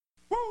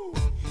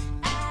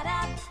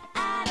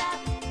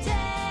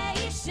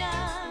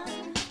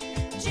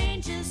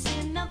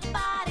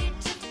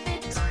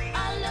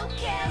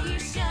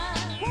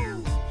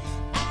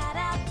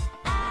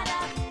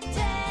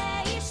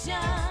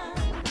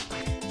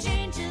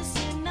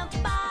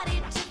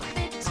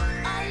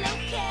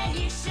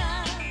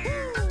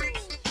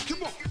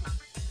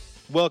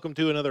Welcome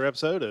to another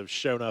episode of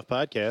Se9Ep9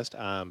 Podcast.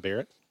 I'm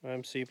Barrett.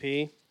 I'm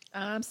CP.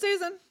 I'm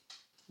Susan.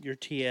 You're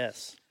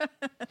TS.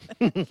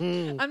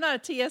 I'm not a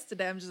TS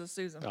today. I'm just a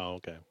Susan. Oh,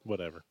 okay.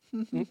 Whatever.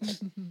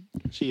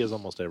 She is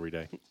almost every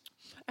day.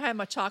 I had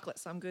my chocolate,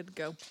 so I'm good to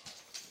go.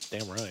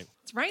 Damn right.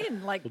 It's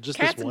raining like Well, just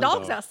cats this and one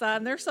dogs dog. outside,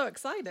 and they're so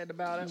excited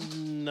about it.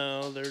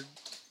 No,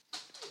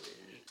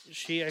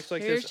 she acts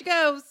like Here this she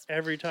goes.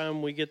 every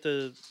time we get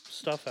the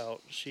stuff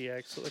out. She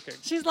acts like a...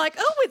 She's like,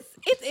 "Oh,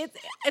 it's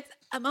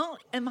am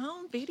I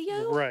on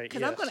video? Right,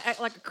 Because I'm yes. going to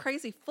act like a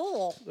crazy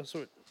fool." That's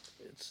what...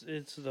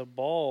 It's the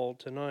ball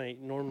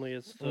tonight. Normally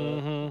it's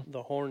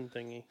the horn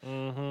thingy.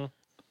 Mm-hmm.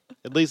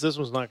 At least this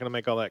one's not going to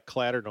make all that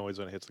clatter noise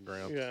when it hits the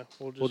ground. Yeah,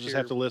 We'll just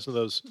have to listen to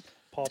those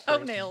paw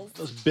print. Toenails.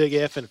 big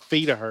effing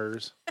feet of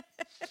hers.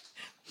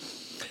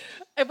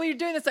 If we were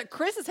doing this at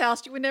Chris's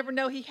house, you would never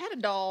know he had a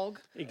dog.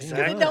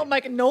 Exactly. It don't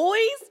make a noise.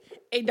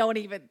 It don't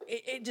even.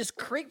 It just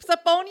creeps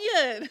up on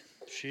you.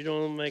 She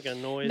don't make a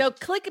noise. No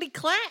clickety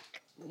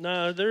clack.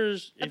 No,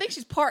 there's... I think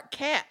she's part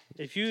cat.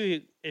 If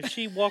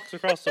she walks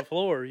across the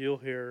floor, you'll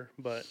hear her,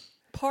 but...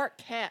 Part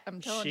cat. I'm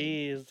telling you.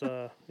 She is,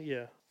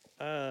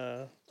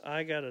 yeah.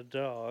 I got a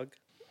dog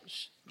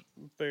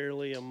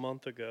barely a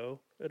month ago.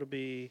 It'll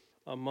be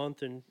a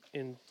month in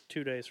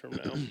 2 days from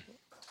now.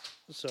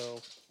 So,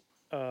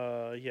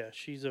 yeah,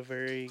 she's a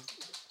very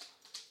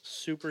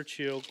super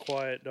chill,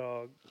 quiet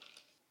dog,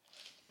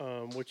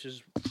 which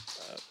is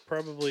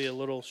probably a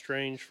little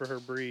strange for her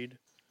breed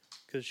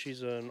because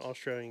she's an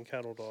Australian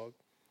cattle dog.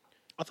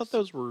 I thought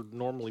those were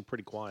normally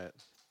pretty quiet.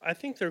 I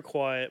think they're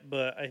quiet,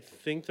 but I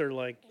think they're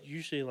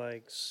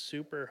usually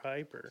super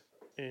hyper.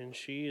 And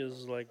she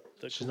is like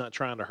She's not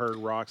trying to herd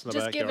rocks in the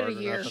Just give backyard it a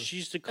or year. nothing.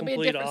 she's the It'll be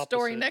complete a different opposite.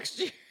 story next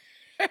year.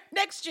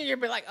 Next year, you'll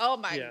be like, "Oh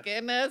my Yeah.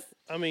 goodness."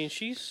 I mean,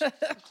 she's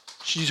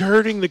She's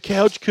hurting the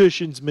couch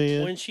cushions,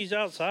 man. when she's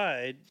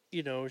outside,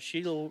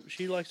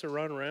 she likes to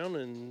run around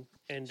and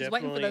She's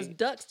waiting for those definitely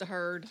ducks to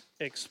herd.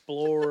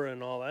 explore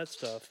and all that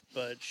stuff.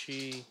 But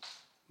she,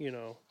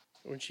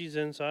 when she's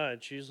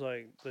inside, she's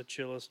like the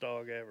chillest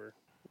dog ever.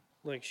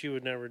 Like she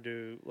would never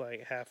do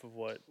like half of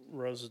what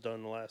Rose has done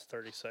in the last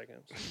 30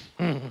 seconds.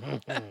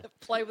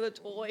 Play with a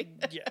toy.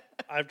 Yeah,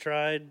 I've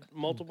tried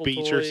multiple Beat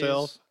toys.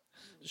 yourself?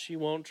 She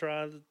won't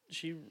try.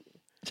 She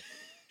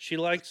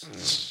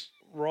likes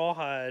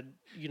rawhide,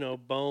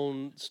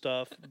 bone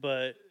stuff,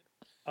 but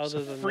It's a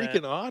other than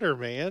freaking otter,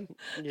 man.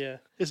 that, yeah.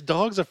 This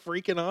dog's a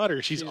freaking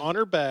otter. She's on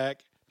her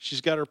back. She's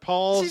got her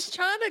paws She's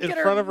trying to in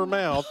get front of her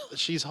mouth.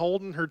 She's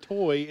holding her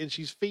toy and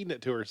she's feeding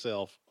it to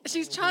herself.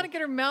 She's trying to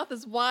get her mouth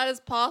as wide as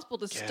possible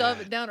to stuff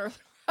God. it down her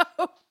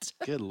throat.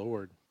 Good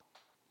Lord.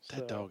 That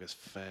So, dog is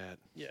fat.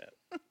 Yeah.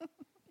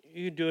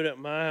 You could do it at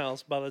my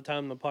house. By the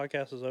time the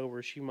podcast is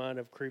over, she might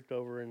have creeped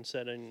over and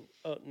sat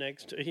up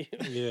next to you.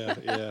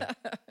 Yeah.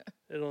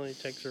 It only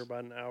takes her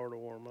about an hour to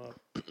warm up.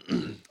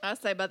 I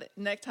say by the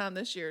next time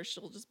this year,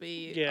 she'll just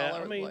be Yeah, all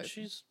over I mean, the place.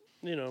 she's,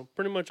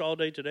 pretty much all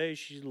day today,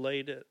 she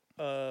laid it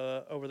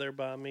over there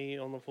by me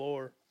on the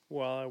floor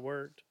while I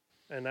worked.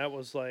 And that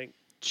was like,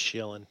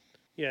 Chilling.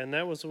 yeah, and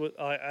that was what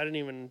I didn't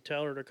even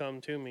tell her to come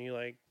to me.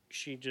 Like,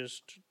 she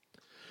just,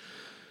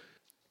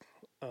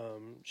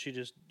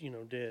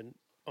 did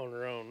on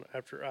her own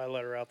after I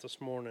let her out this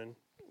morning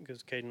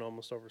because Caden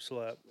almost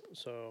overslept.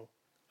 So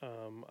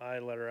I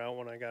let her out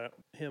when I got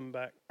him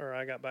back, or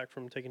I got back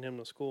from taking him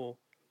to school,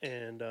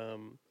 and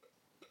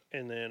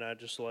then I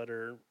just let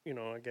her,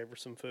 I gave her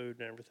some food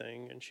and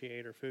everything, and she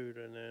ate her food,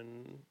 and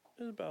then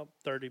it was about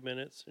 30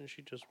 minutes, and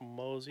she just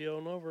mosey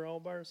on over all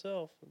by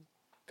herself and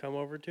come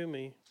over to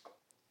me.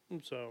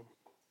 And so,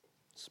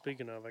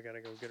 speaking of, I got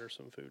to go get her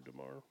some food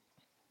tomorrow.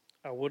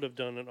 I would have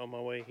done it on my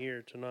way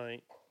here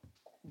tonight,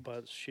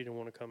 but she didn't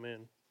want to come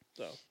in.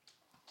 So,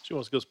 She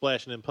wants to go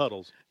splashing in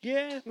puddles.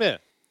 yeah. Yeah.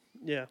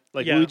 Yeah.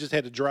 We just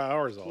had to dry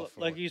ours off.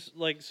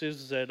 Like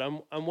Susan said,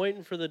 I'm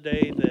waiting for the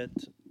day that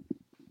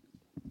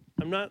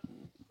I'm not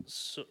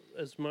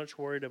as much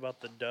worried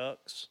about the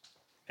ducks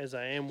as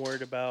I am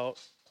worried about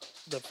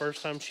the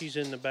first time she's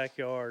in the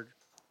backyard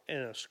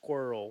and a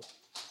squirrel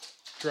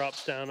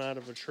drops down out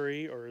of a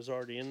tree or is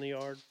already in the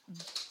yard,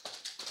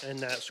 and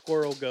that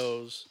squirrel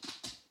goes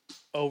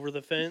over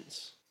the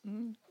fence.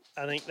 Mhm.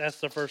 I think that's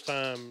the first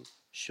time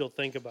she'll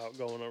think about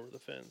going over the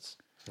fence.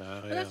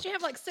 Oh, But yeah. don't you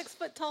have like 6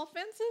 foot tall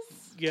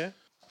fences? Yeah.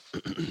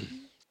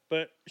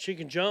 But she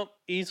can jump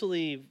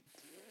easily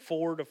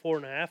 4 to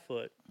 4.5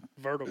 foot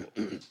vertical.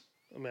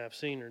 I mean, I've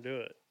seen her do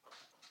it.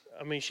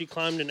 I mean, she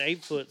climbed an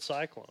 8-foot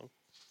cyclone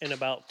in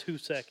about 2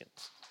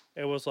 seconds.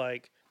 It was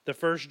like the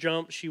first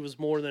jump, she was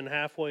more than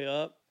halfway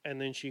up,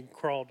 and then she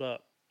crawled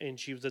up, and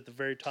she was at the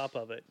very top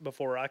of it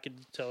before I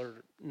could tell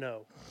her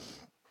no.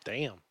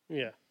 Damn.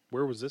 Yeah.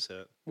 Where was this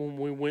at? When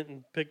we went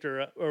and picked her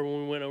up, or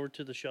when we went over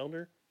to the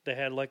shelter, they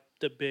had like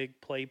the big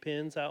play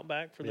pens out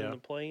back for them Yeah. to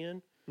play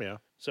in. Yeah.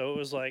 So it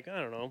was like, I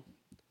don't know,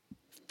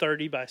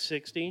 30 by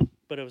 60,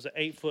 but it was an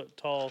 8-foot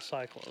tall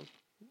cyclone.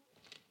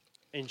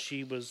 And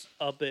she was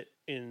up it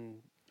in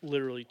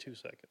literally 2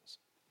 seconds.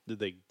 Did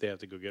they have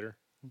to go get her?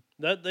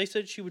 That they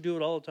said she would do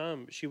it all the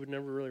time, but she would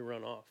never really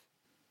run off.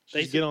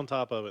 They Just get on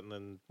top of it and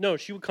then. No,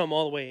 she would come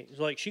all the way.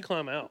 Like she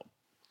climb out,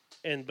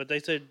 but they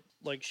said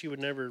like she would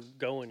never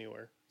go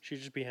anywhere. She'd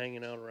just be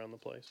hanging out around the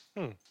place.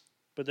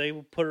 But they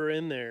would put her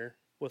in there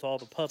with all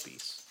the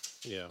puppies.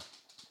 Yeah.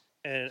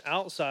 And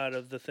outside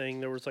of the thing,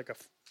 there was like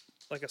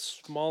a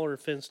smaller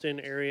fenced in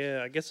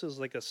area. I guess it was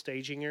like a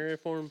staging area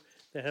for them.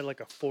 That had like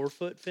a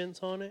 4-foot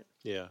fence on it.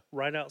 Yeah.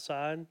 Right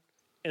outside,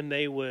 and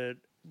they would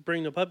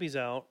bring the puppies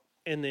out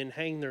and then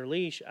hang their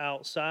leash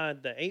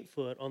outside the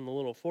 8-foot on the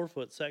little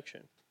 4-foot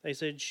section. They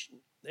said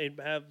they'd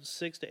have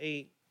 6 to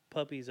 8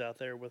 puppies out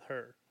there with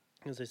her,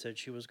 because they said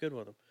she was good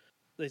with them.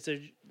 They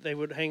said they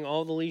would hang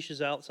all the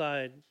leashes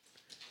outside.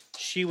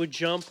 She would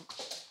jump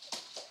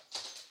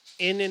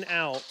in and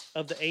out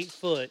of the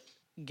 8-foot,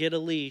 get a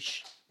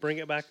leash, bring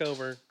it back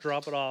over,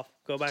 drop it off,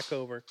 go back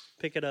over,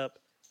 pick it up,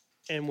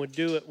 and would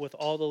do it with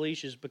all the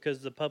leashes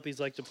because the puppies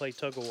like to play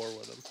tug of war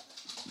with them.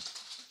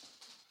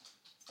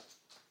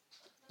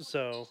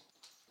 So,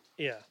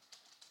 yeah.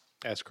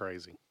 That's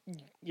crazy.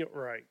 You're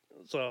right.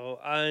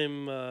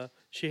 So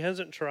she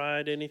hasn't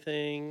tried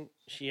anything.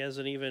 She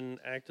hasn't even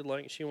acted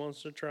like she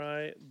wants to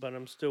try, but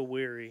I'm still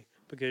weary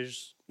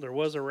because there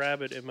was a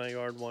rabbit in my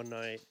yard one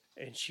night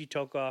and she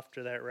took off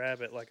to that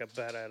rabbit like a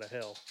bat out of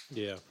hell.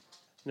 Yeah.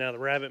 Now the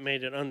rabbit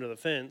made it under the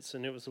fence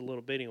and it was a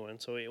little bitty one,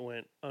 so it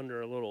went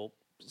under a little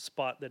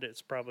spot that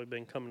it's probably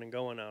been coming and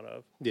going out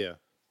of. Yeah.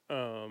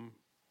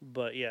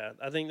 But yeah,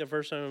 I think the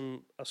first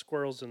time a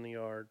squirrel's in the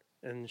yard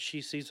and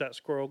she sees that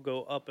squirrel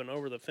go up and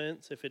over the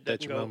fence, if it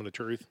doesn't That's your moment of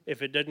truth.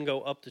 If it doesn't go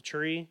up the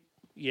tree,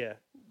 yeah,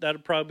 that'll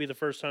probably be the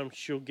first time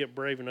she'll get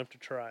brave enough to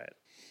try it.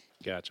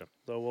 Gotcha.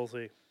 So we'll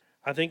see.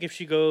 I think if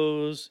she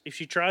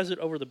tries it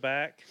over the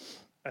back,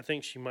 I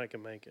think she might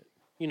can make it.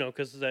 You know,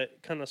 because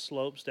that kind of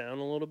slopes down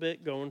a little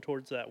bit going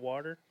towards that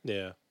water.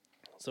 Yeah.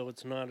 So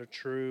it's not a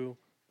true,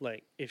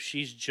 like, if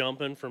she's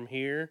jumping from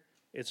here,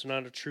 it's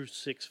not a true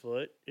 6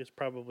 foot. It's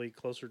probably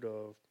closer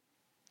to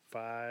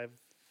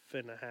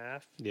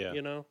 5.5. Yeah.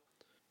 You know?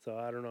 So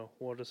I don't know.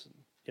 We'll just,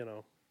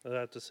 I'll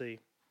have to see.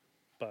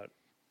 But,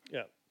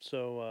 yeah.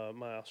 So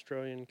my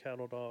Australian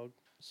cattle dog,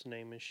 his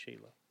name is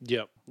Sheila.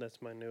 Yep. That's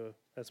my new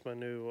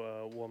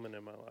woman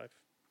in my life.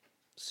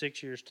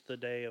 6 years to the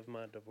day of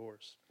my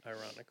divorce,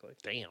 ironically.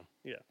 Damn.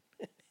 Yeah.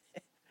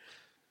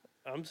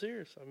 I'm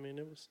serious. I mean,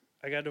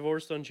 I got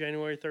divorced on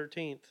January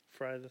 13th,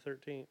 Friday the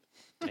 13th.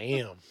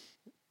 Damn.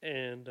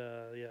 And,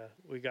 yeah,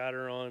 we got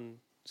her on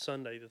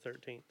Sunday the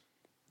 13th.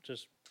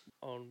 Just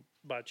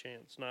by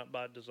chance, not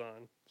by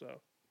design. So,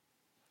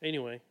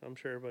 anyway, I'm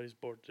sure everybody's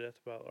bored to death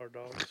about our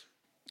dogs.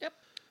 Yep.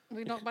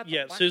 We know about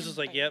Yeah, the Susan's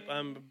like, fucking yep,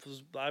 thing.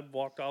 I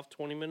walked off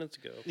 20 minutes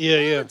ago. Yeah,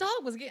 Well, yeah. the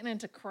dog was getting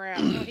into crap.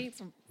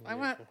 I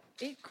want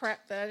to eat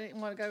crap that I didn't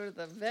want to go to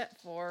the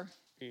vet for.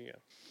 Yeah.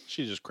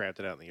 She just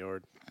crapped it out in the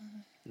yard.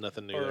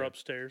 Nothing new. Or there.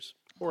 upstairs.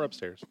 Or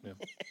upstairs. Yeah.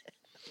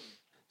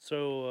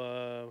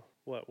 So,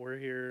 we're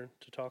here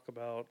to talk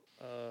about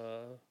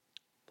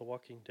The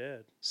Walking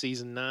Dead.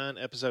 Season 9,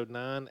 Episode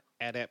 9,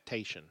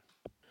 Adaptation.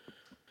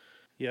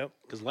 Yep.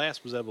 Because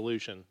last was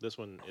Evolution. This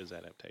one is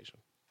Adaptation.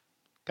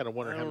 Kind of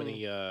wonder how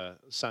many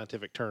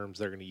scientific terms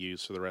they're going to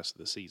use for the rest of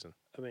the season.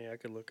 I mean, I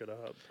could look it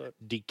up, but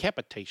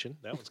Decapitation.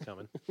 That one's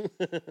coming.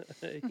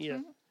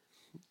 yeah.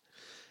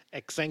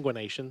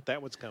 Exsanguination.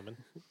 That one's coming.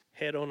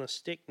 Head on a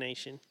stick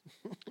nation.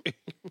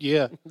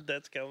 Yeah.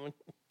 That's coming.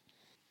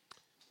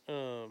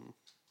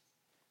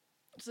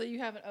 So you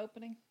have an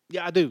opening?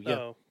 Yeah, I do. Yeah.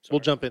 Oh, We'll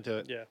sorry. jump into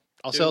it. Yeah.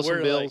 I'll Dude, sell some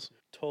we're, bills.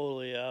 like,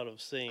 totally out of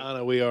sync. I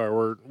know we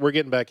are. We're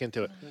getting back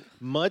into it.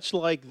 Much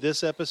like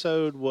this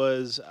episode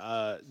was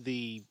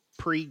the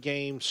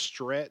pre-game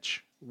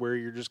stretch where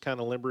you're just kind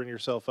of limbering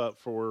yourself up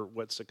for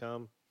what's to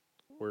come.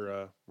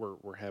 We're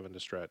having to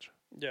stretch,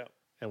 Yeah.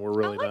 and we're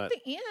really I like not.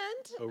 the end.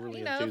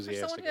 overly For someone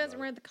enthusiastic who hasn't about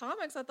it. read the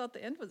comics, I thought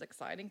the end was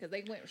exciting because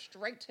they went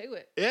straight to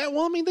it. Yeah,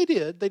 well, I mean, they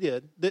did.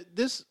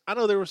 This, I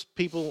know there was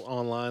people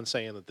online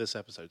saying that this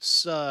episode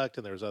sucked,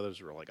 and there was others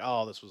who were like,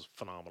 "Oh, this was a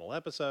phenomenal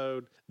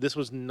episode." This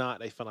was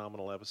not a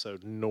phenomenal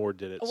episode, nor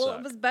did it Well, suck.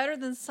 it was better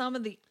than some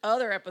of the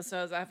other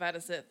episodes I've had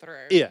to sit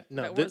through. Yeah,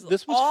 no, That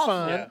this was awful.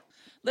 fine. Yeah.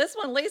 This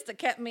one, at least, it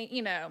kept me,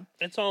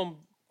 It's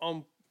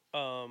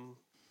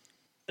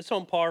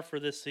on par for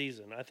this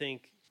season. I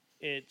think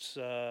it's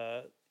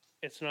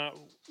not,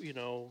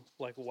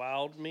 like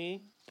wowed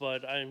me,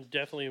 but I'm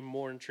definitely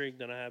more intrigued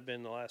than I have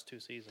been the last 2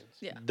 seasons.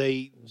 Yeah.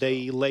 They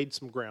laid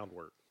some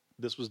groundwork.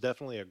 This was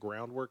definitely a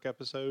groundwork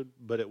episode,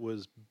 but it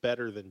was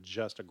better than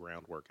just a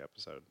groundwork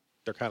episode.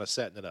 They're kind of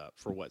setting it up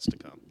for what's to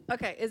come.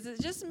 Okay, is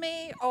it just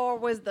me, or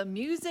was the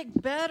music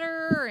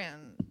better?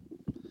 And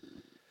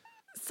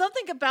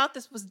something about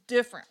this was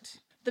different.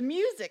 The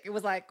music, it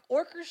was like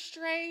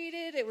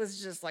orchestrated. It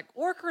was just like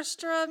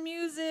orchestra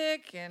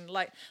music, and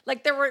like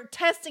they were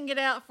testing it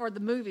out for the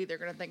movie they're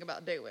going to think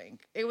about doing.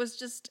 It was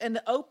just, and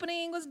the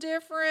opening was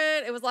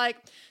different. It was like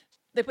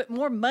they put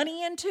more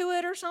money into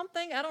it or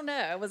something. I don't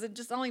know. Was it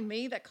just only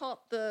me that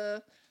caught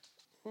the?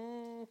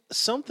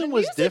 Something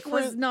was music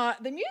different. Was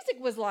not. The music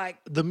was like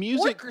The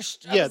music,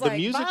 orchestra. yeah, It was the like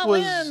music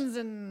violins was.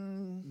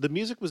 and The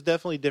music was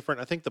definitely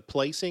different. I think the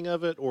placing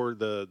of it or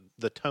the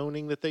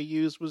toning that they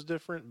used was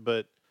different,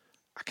 but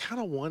I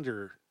kind of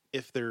wonder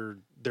if they're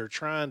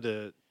trying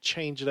to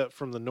change it up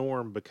from the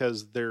norm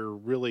because they're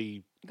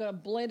really Gonna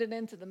blend it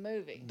into the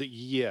movie.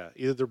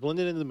 either they're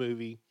blending into the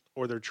movie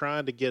or they're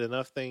trying to get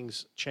enough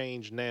things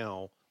changed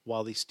now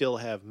while they still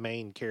have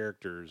main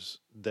characters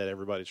that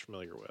everybody's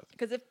familiar with.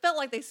 Because it felt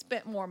like they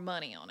spent more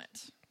money on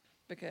it.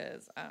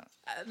 Because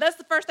that's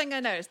the first thing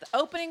I noticed. The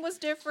opening was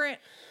different,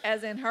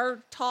 as in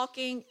her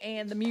talking,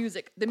 and the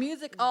music. The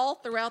music all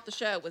throughout the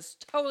show was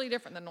totally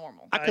different than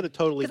normal. I could have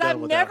totally Because done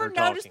I've without never her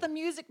noticed talking.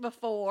 the music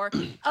before,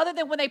 other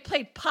than when they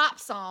played pop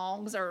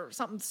songs or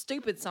something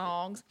stupid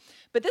songs.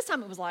 But this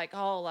time it was like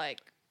all like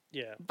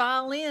Yeah.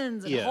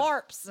 violins and Yeah.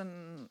 harps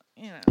and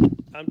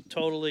I'm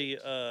totally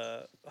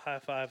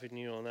high-fiving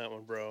you on that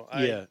one, bro.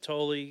 Yeah. I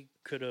totally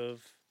could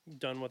have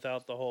done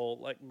without the whole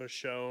like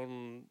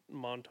Michonne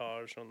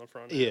montage on the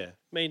front end. Yeah.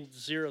 Made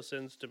zero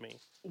sense to me.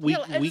 We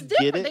it's we different.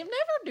 get They it.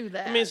 never do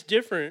that. I mean, it's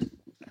different,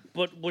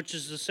 but which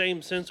is the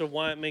same sense of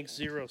why it makes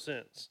zero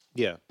sense.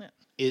 Yeah. Yeah.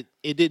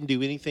 It didn't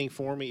do anything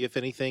for me. If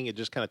anything, it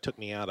just kind of took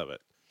me out of it.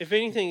 If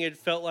anything, it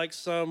felt like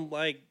some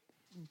like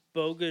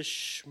bogus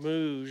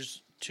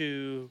schmooze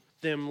to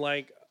them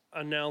like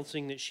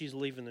announcing that she's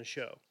leaving the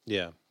show.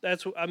 Yeah.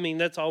 That's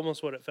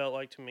almost what it felt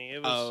like to me.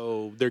 It was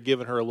Oh, they're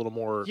giving her a little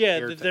more. Yeah,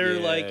 airtime. they're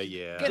Yeah, like-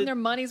 yeah. Getting their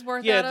money's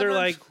worth out of they're her.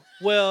 like,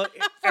 well, She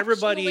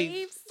everybody,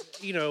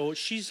 leaves.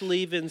 she's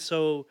leaving,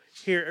 so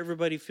here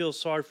everybody feels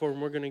sorry for her,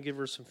 and we're going to give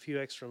her some few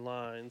extra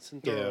lines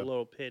and throw her Yeah. a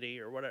little pity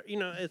or whatever.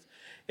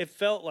 It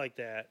felt like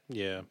that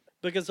Yeah.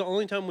 because the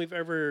only time we've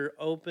ever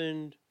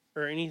opened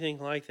or anything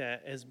like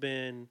that has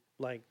been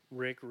like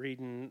Rick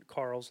reading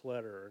Carl's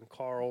letter and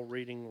Carl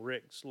reading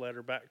Rick's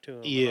letter back to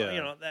him.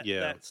 Yeah, That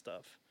yeah. that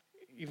stuff.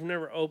 You've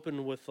never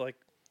opened with like,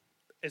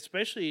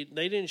 especially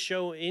they didn't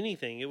show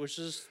anything. It was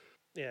just,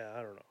 I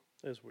don't know.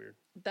 It was weird.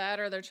 That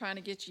or they're trying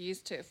to get you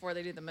used to it before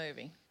they do the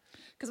movie.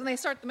 Because when they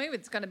start the movie,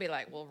 it's going to be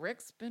like, well,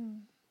 Rick's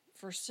been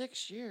for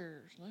 6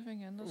 years living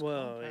in this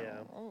Well, compound.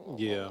 yeah. Oh,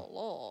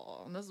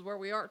 Yeah. and this is where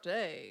we are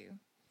today.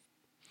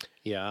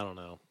 Yeah, I don't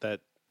know. That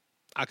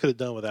I could have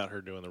done without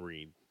her doing the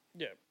read.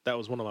 Yeah. That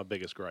was one of my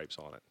biggest gripes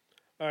on it.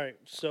 All right.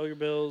 Sell your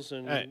bills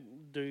and All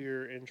right. do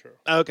your intro.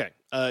 Okay.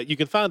 You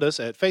can find us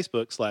at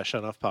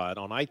Facebook/ShowNuffPod,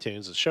 on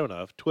iTunes at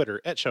ShowNuff,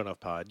 Twitter at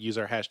ShowNuffPod. Use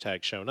our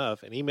hashtag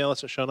ShowNuff, and email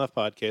us at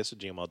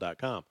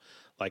ShowNuffPodcast@gmail.com.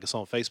 Like us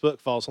on Facebook,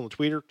 follow us on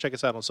Twitter, check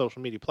us out on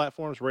social media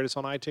platforms, rate us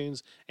on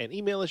iTunes, and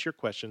email us your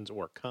questions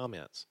or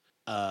comments.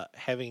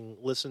 Having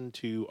listened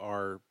to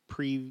our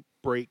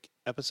pre-break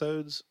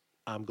episodes,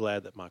 I'm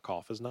glad that my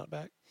cough is not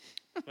back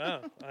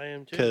Wow. I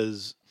am too.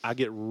 because I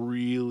get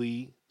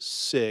really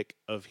sick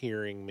of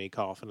hearing me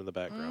coughing in the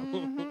background.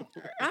 Mhm.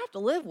 I have to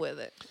live with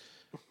it.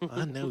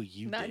 I know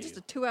you Not do. just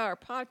a 2-hour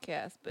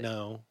podcast, but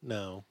No.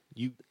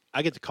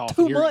 I get to cough.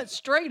 2 in your, months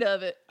straight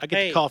of it. I get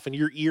Hey. to cough in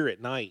your ear at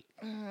night.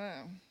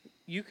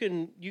 You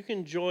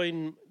can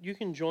join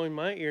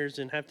my ears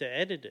and have to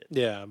edit it.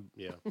 Yeah.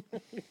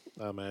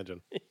 I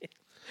imagine.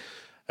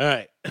 All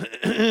right.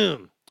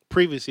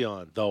 Previously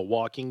on The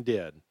Walking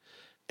Dead.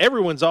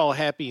 Everyone's all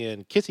happy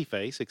and kissy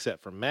face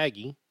except for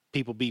Maggie.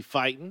 People be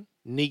fighting.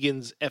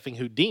 Negan's effing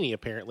Houdini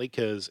apparently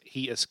because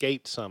he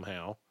escaped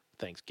somehow.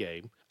 Thanks,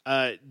 Gabe.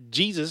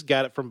 Jesus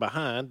got it from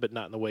behind, but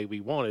not in the way we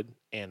wanted.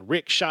 And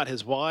Rick shot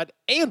his wad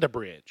and a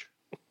bridge.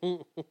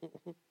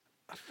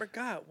 I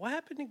forgot what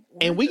happened.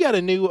 And we got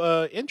a new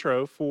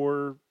intro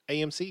for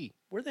AMC.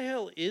 Where the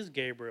hell is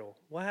Gabriel?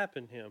 What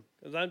happened to him?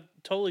 Because I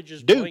totally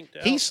just Dude, blanked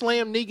out. he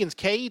slammed Negan's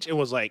cage and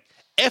was like,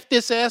 F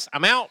this ass,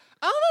 I'm out.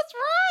 Oh, that's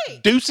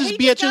right. Deuces, he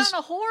just bitches. got on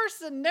a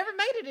horse and never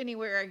made it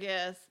anywhere, I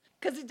guess.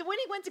 Because when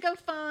he went to go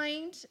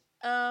find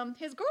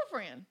his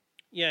girlfriend,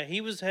 Yeah,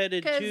 he was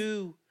headed 'Cause-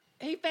 to.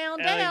 he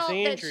found out that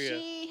Alexandria.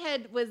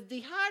 she was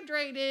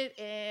dehydrated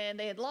and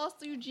they had lost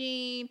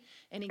Eugene,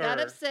 and he got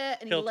Or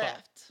upset and Hilltop. he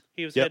left.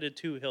 He was Yep. headed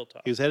to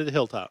Hilltop. He was headed to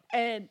Hilltop.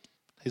 And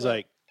He's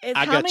like, it's,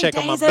 I how gotta many check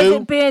on my days has boo.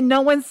 it been?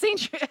 No one's seen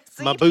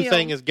My boo him.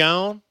 thing is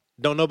gone.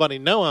 Don't nobody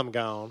know I'm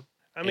gone.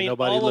 I Ain't mean,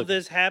 nobody all of looking.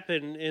 this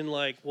happened in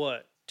like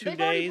what? 2 They've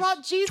already days,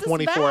 brought Jesus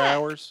 24 back.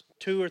 hours.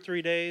 2 or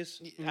 3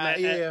 days yeah.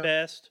 at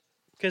best.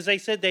 Because they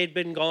said they'd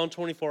been gone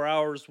 24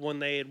 hours when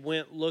they had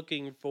went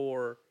looking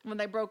for When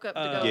they broke up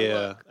to go Yeah,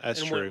 look. that's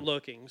and true. went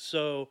looking.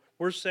 So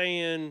we're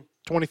saying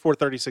 24,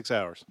 36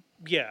 hours.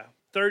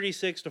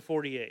 36 to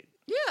 48,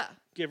 Yeah.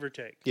 give or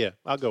take. Yeah,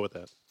 I'll go with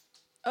that.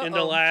 In the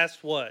Uh-oh. last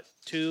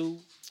 2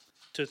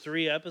 to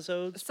 3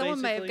 episodes,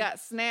 Someone may have basically? got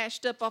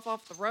snatched up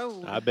off the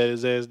road. I bet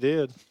his ass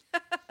did.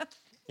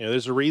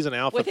 There's a reason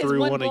Alpha with his threw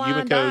one one of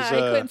blind Yumiko's. eye,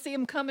 he couldn't see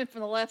him coming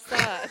from the left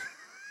side.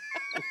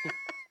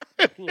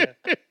 Yeah.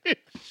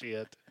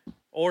 Shit.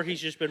 Or he's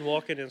just been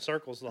walking in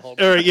circles the whole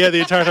time. Or, yeah, the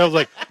entire time I was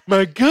like,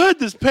 my God,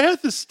 this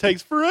path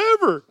takes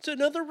forever. It's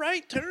another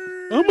right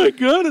turn. Oh my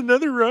God,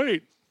 another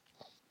right.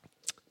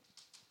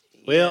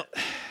 Well,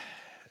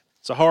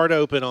 it's a hard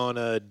open on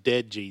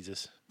Dead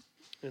Jesus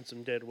And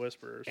some dead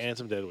whisperers. and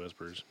some Dead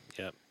Whisperers.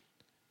 Yep.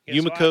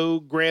 Yeah, so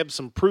Yumiko grabs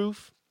some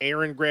proof.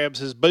 Aaron grabs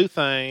his boo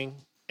thing,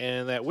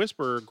 and that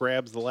Whisperer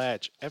grabs the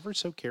latch ever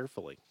so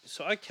carefully.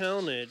 So I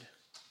counted.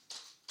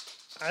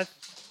 I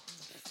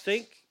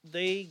think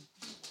they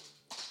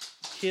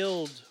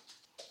killed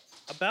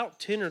about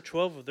 10 or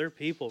 12 of their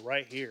people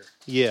right here.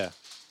 Yeah.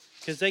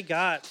 Because they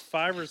got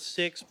 5 or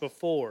 6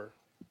 before.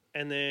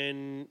 And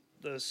then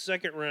the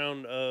second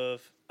round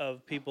of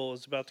people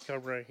is about to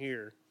come right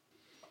here.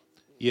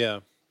 Yeah.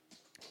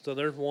 So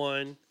there's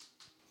one.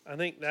 I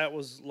think that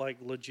was like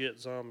legit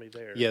zombie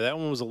there. Yeah, that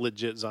one was a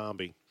legit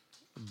zombie.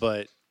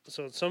 But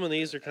So some of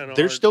these are kind of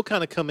they're hard. still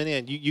kind of coming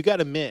in. You got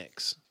to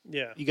mix.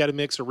 Yeah. You got to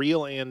mix a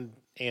real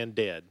and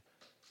dead.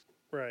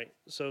 Right.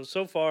 So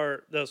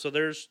far, though, so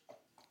there's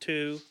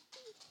 2.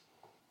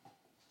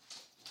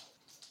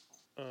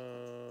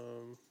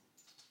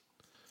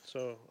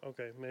 So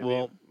okay,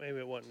 maybe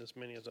it wasn't as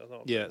many as I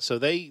thought. Yeah, so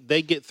they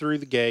get through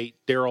the gate.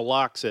 Daryl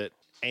locks it,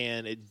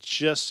 and it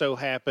just so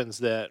happens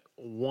that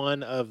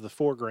one of the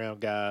foreground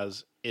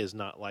guys is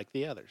not like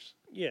the others.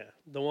 Yeah,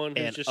 the one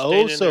who's And just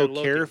standing there so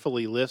looking.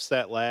 carefully lifts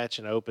that latch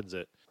and opens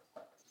it.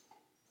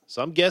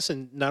 So I'm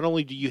guessing not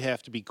only do you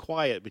have to be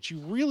quiet, but you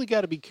really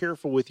got to be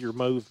careful with your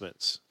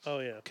movements. Oh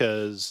yeah,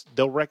 because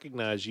they'll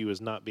recognize you as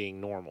not being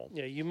normal.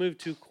 Yeah, you move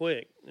too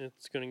quick,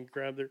 it's going to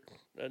grab their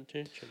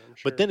attention. I'm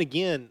sure. But then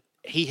again,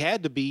 he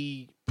had to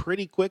be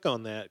pretty quick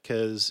on that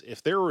because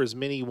if there were as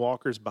many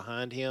walkers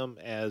behind him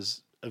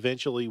as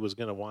eventually was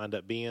going to wind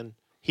up being,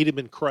 he'd have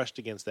been crushed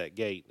against that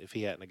gate if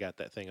he hadn't have got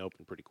that thing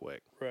open pretty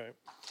quick. Right.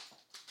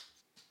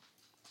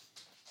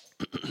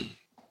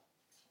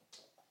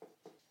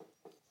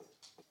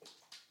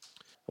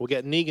 We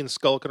got Negan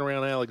skulking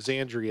around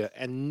Alexandria,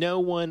 and no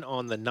one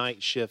on the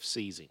night shift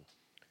sees him.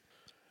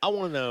 I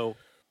want to know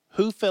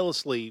who fell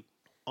asleep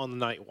on the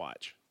night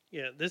watch.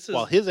 Yeah, this is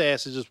while his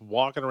ass is just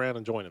walking around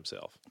enjoying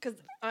himself. Because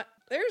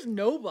there's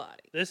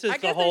nobody. This is I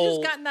guess the whole. they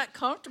just gotten that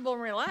comfortable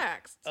and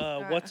relaxed.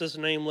 What's his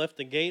name left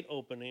the gate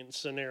opening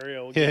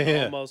scenario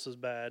Yeah. almost as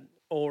bad,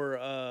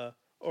 or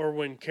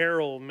when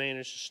Carol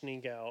managed to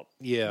sneak out.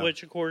 Yeah,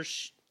 Which of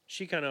course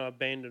she kind of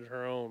abandoned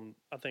her own,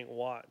 I think,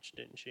 watch,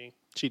 didn't she?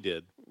 she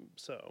did.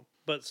 So,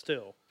 but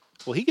still.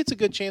 Well, he gets a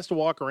good chance to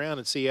walk around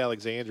and see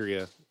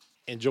Alexandria,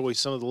 enjoy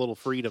some of the little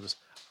freedoms.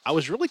 I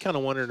was really kind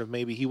of wondering if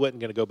maybe he wasn't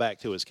going to go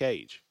back to his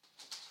cage.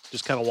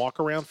 Just kind of walk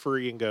around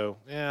free and go,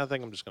 yeah, I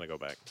think I'm just going to go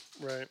back.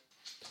 Right.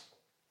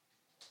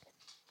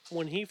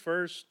 When he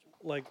first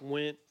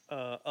went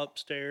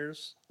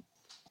upstairs,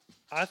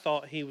 I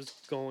thought he was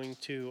going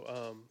to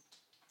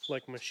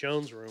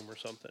Michonne's room or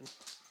something.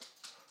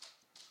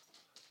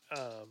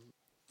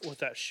 With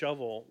that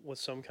shovel with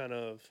some kind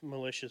of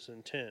malicious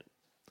intent.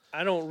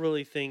 I don't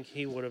really think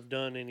he would have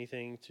done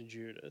anything to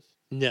Judith.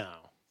 No.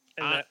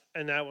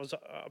 And that was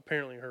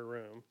apparently her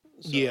room.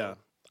 So, yeah.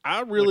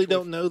 I really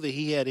don't know that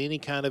he had any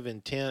kind of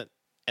intent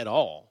at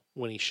all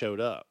when he showed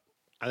up.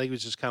 I think he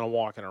was just kind of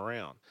walking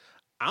around.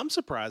 I'm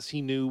surprised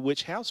he knew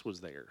which house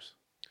was theirs.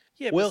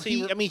 Yeah, well, but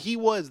see, he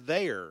was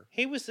there.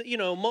 He was, and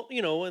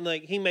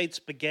he made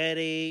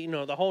spaghetti,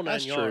 the whole 9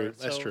 That's yards.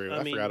 True. That's true.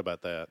 I forgot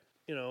about that.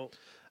 I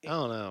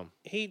don't know.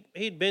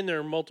 He'd been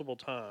there multiple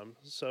times,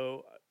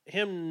 so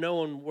him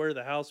knowing where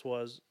the house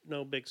was,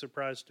 no big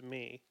surprise to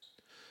me.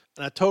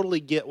 And I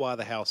totally get why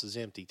the house is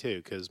empty too,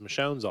 because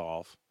Michonne's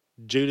off.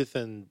 Judith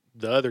and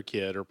the other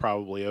kid are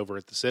probably over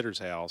at the sitter's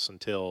house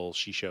until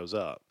she shows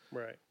up.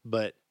 Right.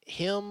 But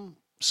him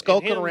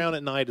skulking around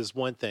at night is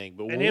one thing.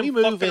 But when we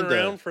move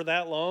around for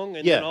that long,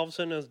 and then all of a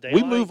sudden it's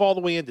daylight. We move all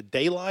the way into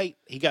daylight.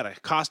 He got a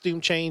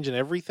costume change and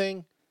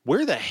everything.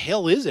 Where the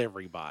hell is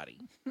everybody?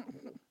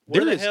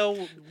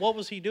 What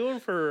was he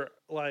doing for,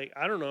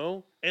 I don't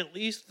know, at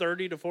least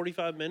 30 to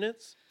 45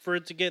 minutes for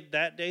it to get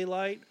that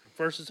daylight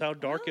versus how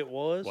dark it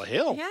was? Well,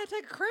 hell. He had to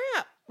take a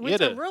crap. Went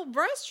to a real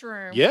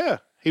restroom. Yeah.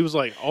 He was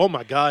like, oh,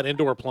 my God,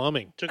 indoor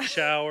plumbing. Took a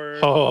shower.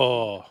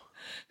 Oh.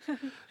 I'm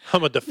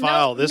going to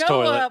defile this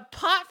toilet. No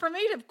pot for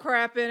me to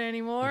crap in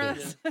anymore. Yeah.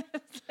 So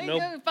you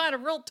go find a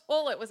real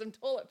toilet with some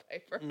toilet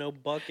paper. No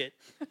bucket.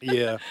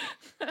 Yeah.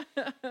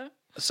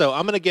 So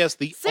I'm going to guess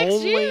the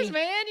 6 years,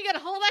 man. You got to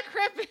hold that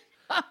crap in.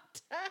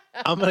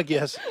 I'm going to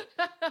guess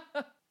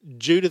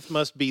Judith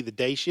must be the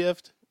day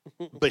shift,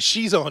 but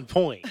she's on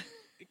point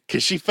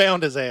because she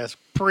found his ass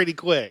pretty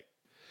quick.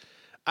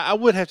 I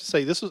would have to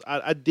say this was,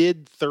 I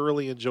did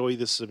thoroughly enjoy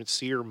this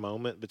sincere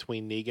moment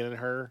between Negan and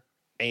her.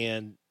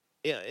 And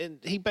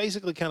he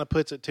basically kind of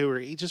puts it to her.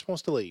 He just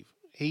wants to leave.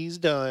 He's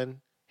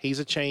done. He's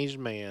a changed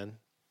man.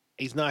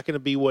 He's not going to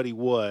be what he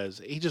was.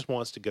 He just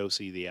wants to go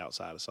see the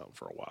outside of something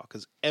for a while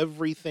because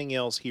everything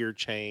else here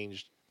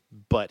changed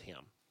but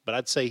him. But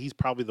I'd say he's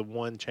probably the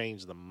one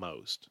changed the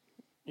most.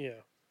 Yeah.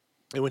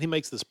 And when he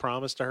makes this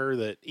promise to her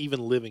that even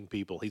living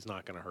people, he's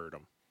not going to hurt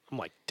them. I'm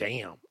like,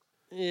 damn.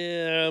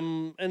 Yeah.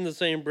 In the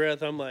same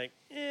breath, I'm like,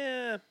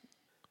 yeah.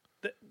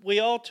 We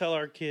all tell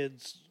our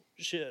kids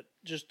shit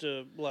just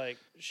to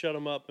shut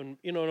them up, and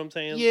you know what I'm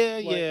saying?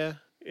 Yeah.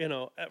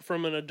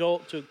 From an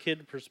adult to a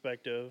kid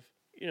perspective,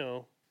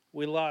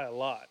 we lie a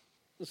lot.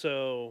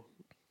 So,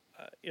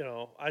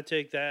 I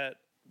take that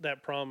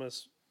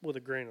promise with a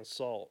grain of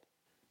salt.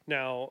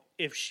 Now,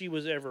 if she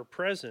was ever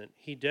present,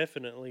 he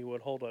definitely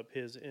would hold up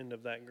his end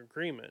of that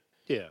agreement.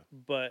 Yeah.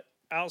 But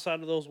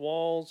outside of those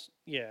walls,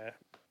 yeah,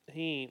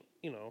 he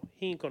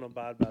ain't going to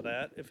abide by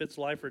that. If it's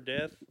life or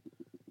death,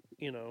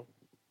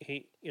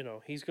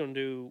 he's going to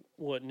do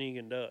what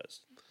Negan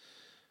does.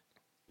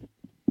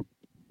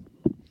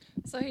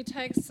 So he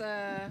takes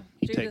her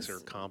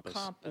compass.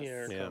 Yeah,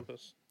 her Yeah.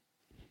 compass.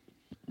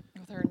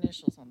 with her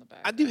initials on the back.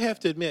 I do have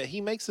to admit,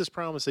 he makes this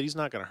promise that he's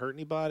not going to hurt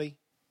anybody,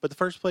 but the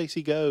first place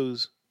he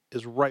goes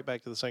is right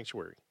back to the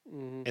sanctuary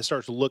and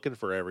starts looking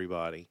for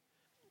everybody.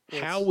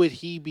 Yes. How would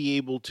he be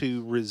able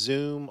to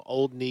resume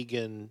old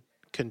Negan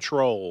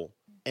control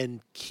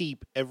and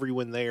keep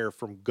everyone there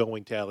from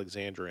going to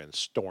Alexandria and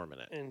storming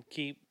it? And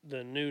keep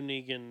the new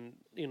Negan,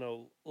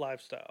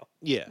 lifestyle.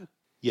 Yeah.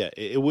 Yeah,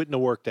 it wouldn't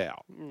have worked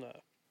out. No.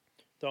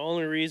 The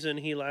only reason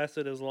he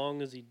lasted as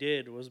long as he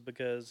did was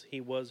because he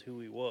was who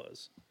he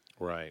was.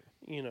 Right.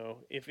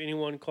 If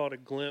anyone caught a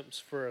glimpse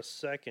for a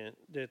second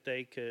that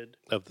they could...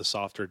 Of the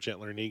softer,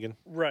 gentler Negan?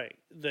 Right.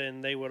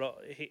 Then they would,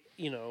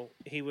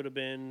 he would have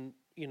been,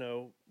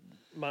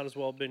 might as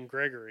well have been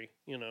Gregory,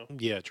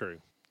 Yeah, true.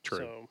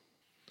 So,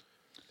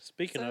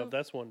 speaking of,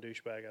 that's one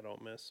douchebag I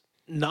don't miss.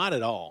 Not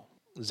at all.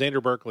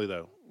 Xander Berkeley,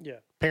 though. Yeah.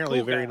 Apparently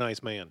Cool a very guy.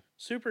 nice man.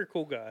 Super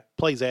cool guy.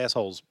 Plays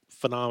assholes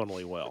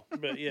phenomenally well.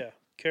 But yeah.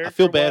 I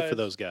feel bad for character-wise,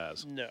 those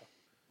guys. No. I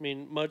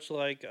mean, much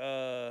like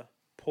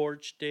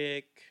Porch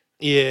Dick.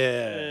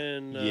 Yeah.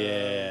 And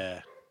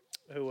yeah.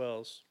 who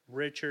else?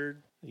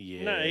 Richard.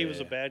 Yeah. No, he was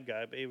a bad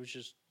guy, but he was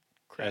just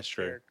That's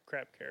true.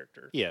 crap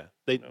character. Yeah.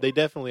 They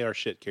definitely are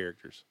shit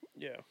characters.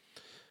 Yeah.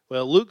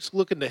 Well, Luke's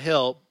looking to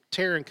help.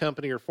 Tara and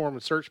company are forming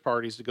search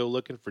parties to go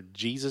looking for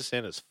Jesus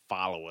and his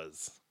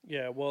followers.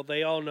 Yeah, well,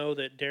 they all know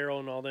that Daryl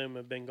and all them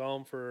have been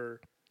gone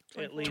for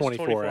at least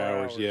 24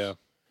 hours, yeah.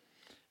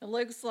 And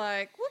Luke's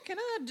like, "What can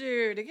I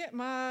do to get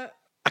my?"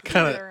 I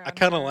kind together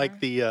of on her?" like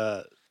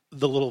the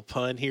little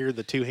pun here,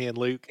 the two-hand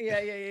Luke. Yeah.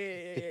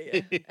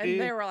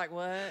 And they were like,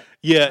 "What?"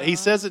 Yeah, he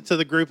says it to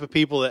the group of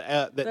people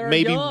that They're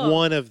maybe young.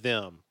 one of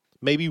them,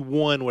 maybe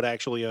one would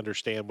actually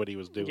understand what he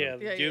was doing. Yeah,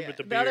 the dude with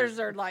the The beard. others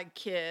are like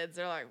kids.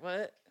 They're like,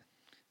 "What?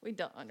 We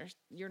don't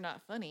understand. You're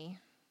not funny."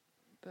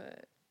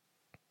 But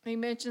he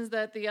mentions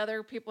that the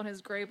other people in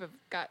his group have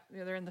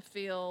they're in the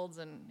fields,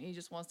 and he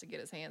just wants to get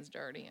his hands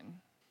dirty and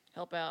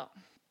help out,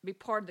 be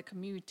part of the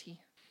community.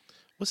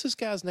 What's this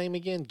guy's name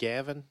again?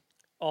 Gavin?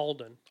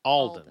 Alden.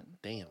 Alden.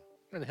 Damn.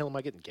 Where the hell am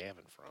I getting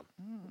Gavin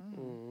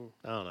from?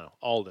 I don't know.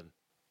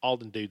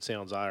 Alden dude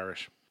sounds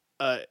Irish.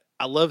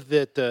 I love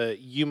that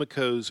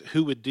Yumiko's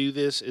 "Who Would Do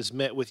This" is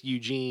met with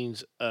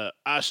Eugene's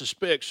 "I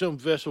suspect some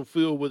vessel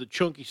filled with a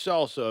chunky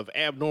salsa of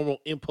abnormal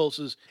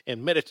impulses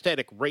and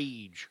metastatic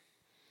rage."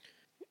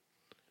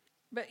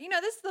 But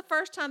this is the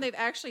first time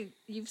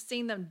you've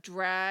seen them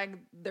drag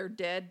their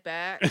dead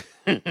back.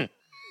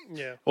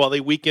 Yeah. While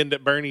they weekend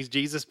at Bernie's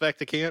Jesus back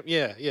to camp?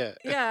 Yeah.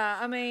 Yeah,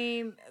 I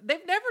mean,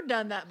 they've never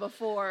done that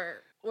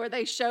before, where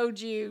they showed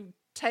you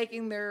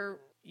taking their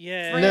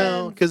Yeah. friend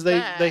No, because they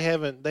back.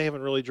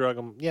 haven't really drug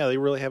them. Yeah, they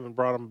really haven't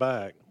brought them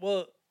back.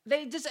 Well,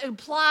 They just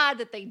implied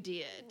that they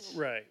did,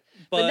 right.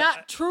 but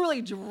not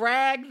truly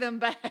drag them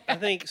back. I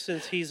think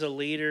since he's a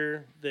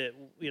leader that,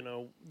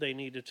 they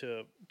needed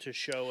to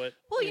show it.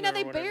 Well, or they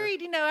whatever.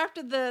 buried,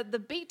 after the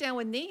beatdown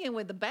with Negan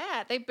with the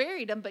bat, they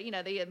buried him, but,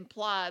 they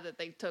implied that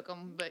they took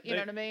him, but you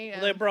know what I mean?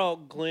 Well, they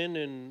brought Glenn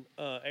and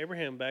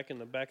Abraham back in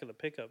the back of the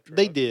pickup truck.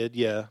 They did,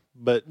 yeah.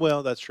 But,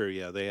 that's true,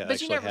 yeah. They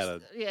But you actually never had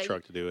a yeah,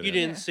 truck to do it You in.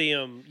 didn't see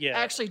him, yeah.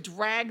 actually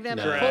drag them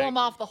No. and pull them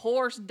off the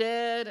horse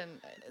dead, and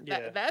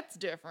Yeah. that's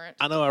different.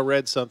 I know I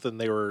read something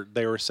they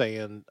were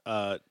saying,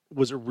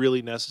 was it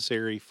really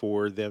necessary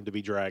for them to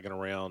be dragging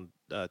around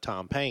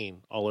Tom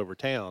Paine all over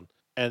town?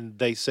 And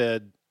they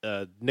said,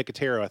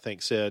 Nicotero, I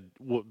think, said,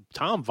 well,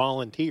 Tom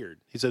volunteered.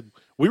 He said,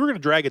 we were going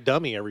to drag a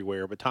dummy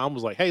everywhere, but Tom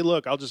was like, hey,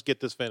 look, I'll just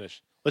get this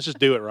finished. Let's just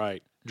do it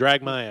right.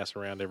 Drag my ass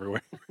around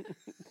everywhere.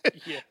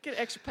 Yeah. Get an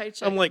extra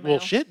paycheck. I'm like, in the well,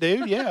 mail. shit,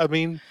 dude. Yeah, I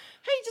mean,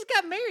 Hey, you just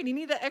got married. You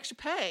need that extra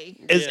pay.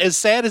 as, Yeah. as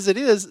sad as it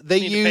is, they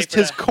Need to pay used for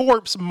his that.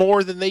 corpse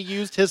more than they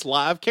used his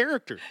live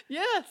character.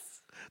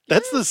 Yes.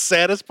 That's the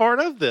saddest part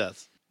of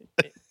this.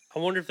 I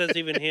wonder if that's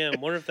even him. I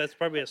wonder if that's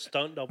probably a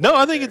stunt double. No, I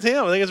right think there. it's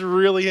him. I think it's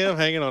really him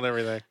hanging on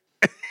everything.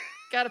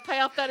 Got to pay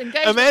off that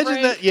engagement Imagine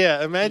ring that.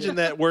 Yeah, imagine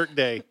that work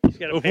day. gotta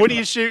pay What are for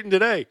you it. shooting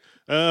today?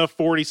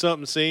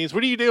 40-something scenes.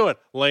 What are you doing?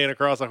 Laying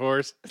across a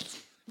horse,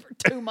 for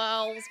 2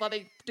 miles while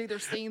they do their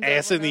scenes.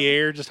 ass over in and the over.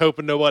 air, just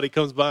hoping nobody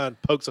comes by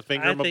and pokes a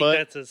finger I in my think butt.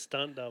 that's a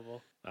stunt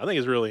double. I think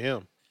it's really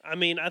him. I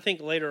mean, I think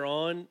later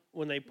on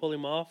when they pull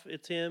him off,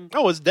 it's him.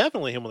 Oh, it's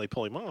definitely him when they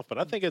pull him off, but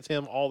I think it's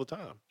him all the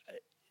time.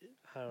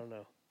 I don't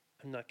know.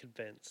 I'm not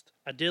convinced.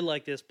 I did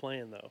like this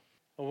plan though.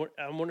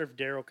 I wonder if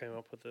Daryl came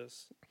up with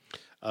this.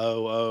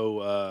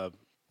 Trap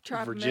 'em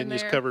in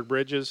Virginia's there. covered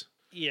bridges.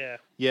 Yeah.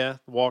 Yeah,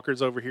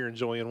 Walker's over here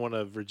enjoying one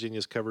of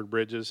Virginia's covered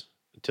bridges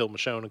until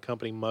Michonne and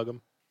company mug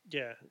him.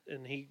 Yeah,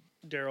 and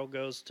Daryl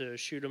goes to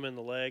shoot him in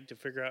the leg to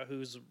figure out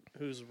who's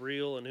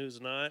real and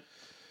who's not.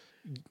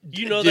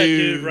 You know that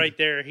dude Dude. right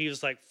there. He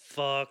was like,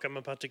 "Fuck, I'm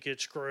about to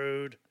get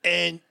screwed."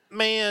 And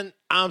man,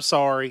 I'm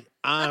sorry.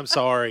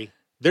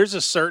 There's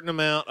a certain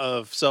amount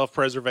of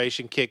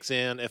self-preservation kicks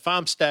in. If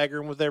I'm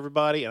staggering with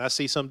everybody and I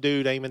see some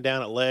dude aiming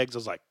down at legs, I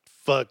was like,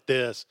 fuck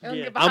this. Don't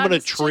Yeah. get I'm behind going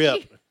this to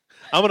trip. chickie.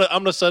 I'm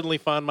gonna suddenly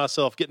find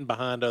myself getting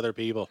behind other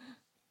people.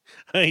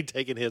 I ain't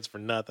taking hits for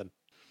nothing.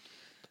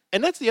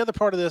 And that's the other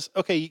part of this.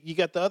 Okay, you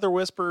got the other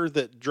whisperer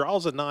that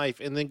draws a knife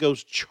and then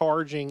goes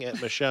charging at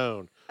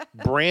Michonne,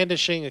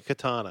 brandishing a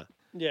katana.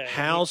 Yeah.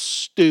 How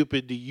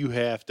stupid do you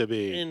have to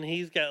be? And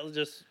he's got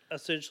just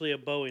essentially a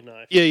Bowie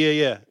knife.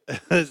 Yeah.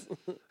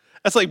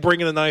 That's like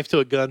bringing a knife to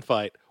a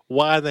gunfight.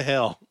 Why in the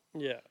hell?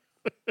 Yeah.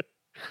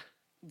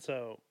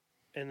 So,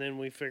 and then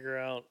we figure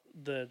out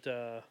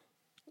that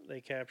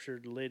they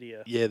captured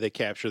Lydia. Yeah, they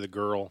capture the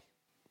girl.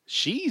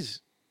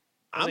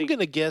 I'm think- going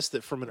to guess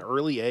that from an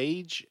early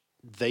age,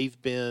 they've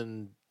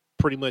been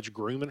pretty much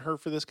grooming her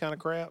for this kind of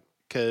crap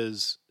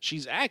because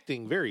she's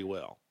acting very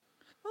well.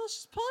 Well,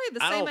 she's probably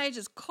the I same don't- age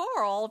as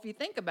Carl, if you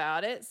think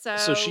about it.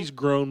 So she's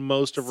grown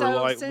most of her so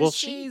life. since Well,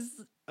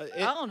 she's, I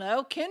don't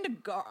know,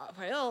 kindergarten,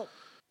 well,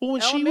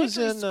 when she elementary was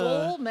in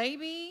school,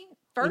 maybe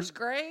first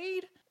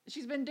grade.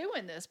 She's been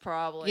doing this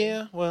probably.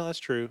 yeah, well, that's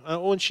true.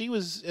 When she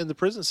was in the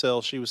prison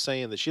cell, she was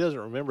saying that she doesn't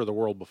remember the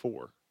world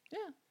before. Yeah.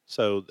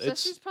 So So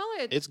she's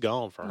probably it's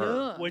gone for her.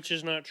 young. Which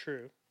is not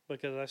true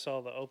because I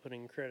saw the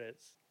opening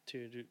credits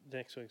to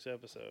next week's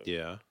episode.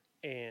 Yeah.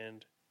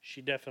 And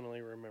she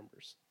definitely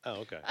remembers. Oh,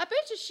 okay. I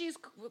bet you she's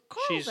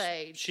Carl's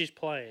age. She's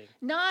playing.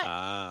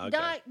 Not Okay.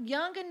 not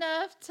young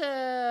enough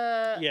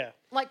to Yeah.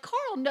 Like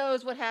Carl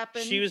knows what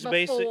happened She was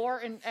before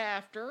and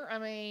after. I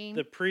mean,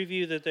 The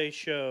preview that they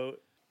show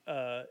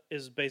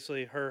is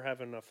basically her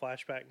having a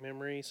flashback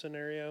memory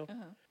scenario.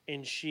 Uh-huh.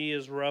 And she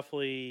is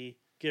roughly,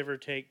 give or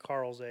take,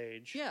 Carl's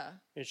age. yeah,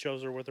 It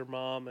shows her with her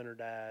mom and her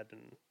dad.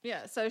 And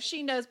yeah. So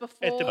she knows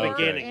before at the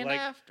beginning, and like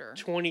after.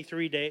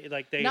 23 days,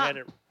 like they Not- had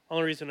it.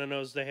 Only reason I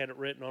know is they had it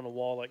written on a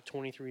wall like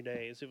 23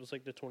 days. It was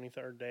like the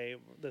 23rd day of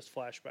this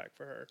flashback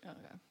for her.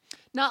 Okay.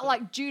 Not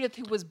like Judith,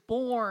 who was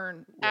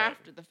born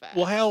after the fact.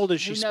 Well, how old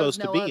is who she knows supposed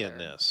to no be in other.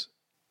 this?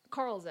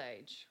 Carl's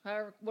age,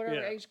 however, whatever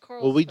Yeah. age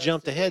Carl's. Well, we supposed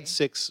jumped to ahead be.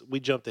 6. We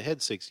jumped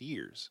ahead 6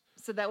 years.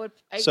 So that would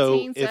 18, So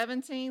if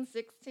 17,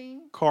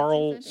 16.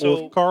 Carl, 17, well,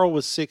 17? if Carl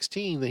was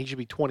 16, then he should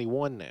be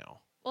 21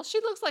 now. Well, she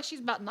looks like she's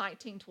about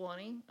 19,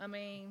 20. I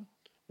mean,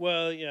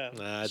 Well, yeah.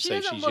 Nah, I'd she say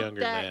doesn't she's look younger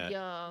that than that.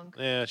 young.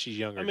 Yeah, she's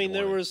younger. I mean,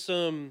 than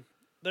 20.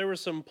 there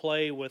was some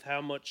play with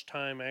how much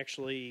time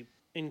actually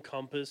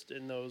encompassed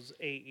in those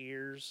 8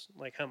 years,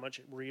 like how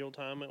much real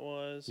time it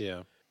was.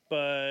 Yeah.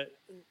 But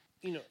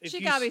you know, if She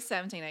you got to be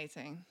 17,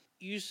 18.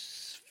 you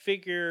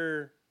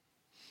figure,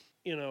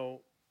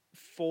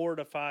 4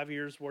 to 5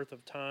 years worth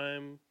of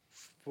time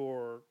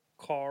for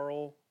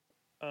Carl,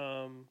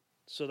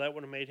 so that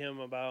would have made him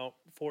about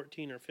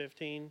 14 or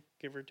 15,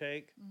 give or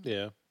take,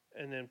 Yeah.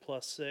 and then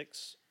plus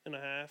 6.5.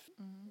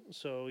 Mm-hmm.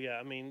 So yeah,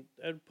 I mean,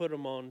 I'd put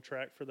him on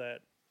track for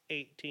that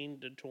 18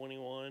 to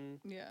 21.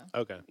 Yeah.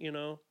 Okay.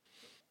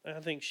 I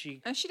think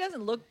she And she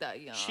doesn't look that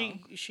young.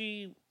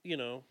 she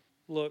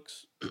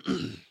looks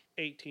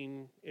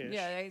 18-ish.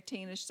 Yeah,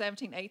 18-ish,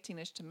 17,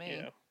 18-ish to me.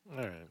 Yeah.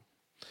 All right.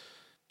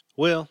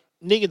 Well,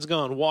 Negan's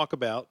gone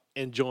walkabout,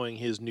 enjoying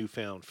his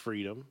newfound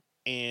freedom,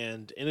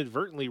 and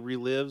inadvertently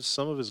relives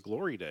some of his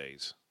glory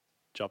days.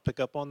 Did y'all pick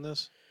up on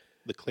this?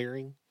 The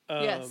clearing?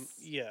 Yes.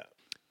 Yeah.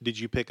 Did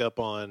you pick up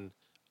on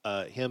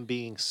him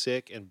being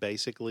sick and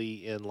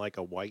basically in like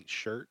a white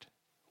shirt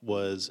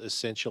was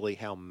essentially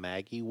how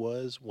Maggie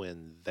was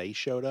when they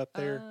showed up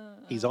there?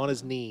 He's on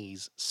his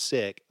knees,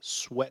 sick,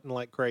 sweating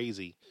like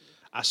crazy.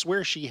 I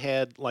swear she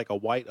had like a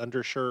white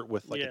undershirt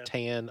with like Yeah, a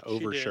tan she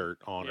did. overshirt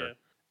on her. Yeah.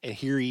 And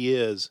here he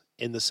is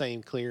in the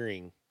same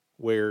clearing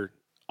where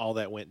all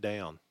that went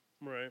down.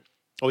 Right.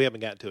 Oh, we haven't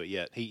gotten to it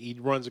yet. He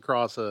runs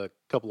across a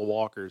couple of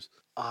walkers.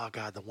 Oh,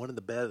 God, the one in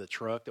the bed of the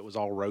truck that was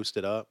all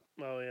roasted up.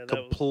 Oh yeah. That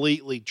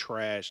Completely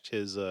trashed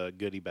his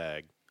goodie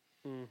bag.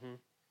 was.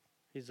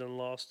 He's done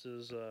lost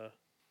his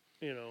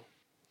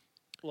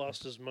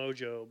lost his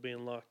mojo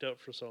being locked up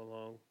for so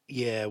long.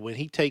 Yeah, when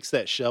he takes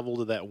that shovel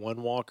to that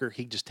one walker,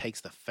 he just takes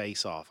the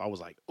face off. I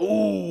was like,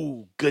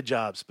 ooh, good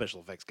job,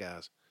 special effects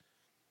guys.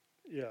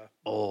 Yeah.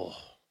 Oh,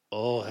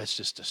 that's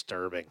just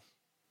disturbing.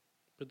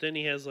 But then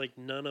he has like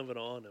none of it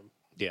on him.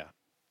 Yeah.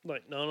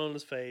 Like none on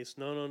his face,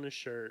 none on his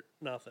shirt,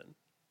 nothing.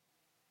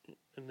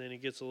 And then he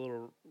gets a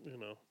little,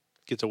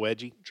 Gets a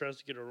wedgie. tries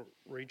to get a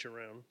reach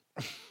around.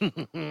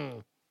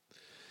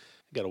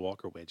 Got a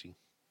walker wedgie.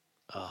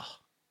 Oh.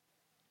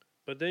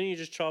 But then he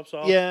just chops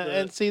off. Yeah,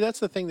 and see, that's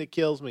the thing that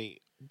kills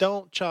me.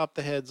 Don't chop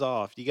the heads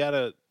off. You got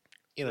to,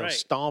 Right.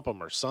 stomp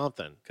them or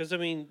something. because I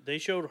mean, they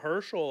showed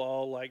Herschel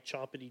all like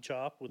choppity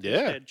chop with his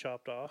Yeah. head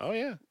chopped off. Oh,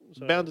 yeah.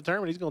 So- Bound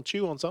determined he's going to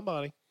chew on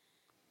somebody.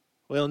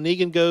 Well,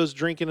 Negan goes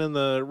drinking in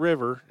the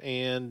river,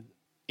 and,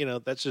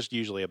 that's just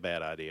usually a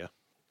bad idea.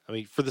 I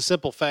mean, for the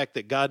simple fact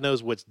that God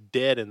knows what's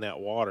dead in that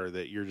water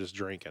that you're just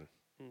drinking.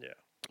 Yeah.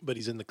 But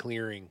he's in the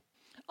clearing,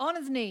 On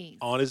his knees.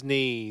 on his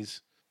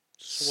knees,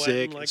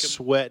 Sweating sick, like a-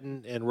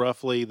 sweating, and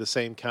roughly the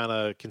same kind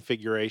of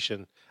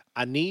configuration.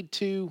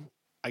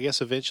 I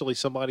guess eventually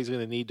somebody's going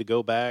to need to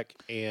go back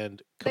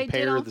and They did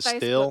compare on the Facebook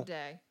still.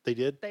 Day. They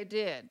did? They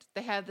did.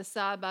 They had the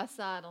side by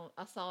side.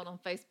 I saw it on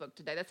Facebook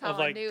today. That's how Of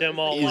I like knew. them it was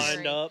all the lined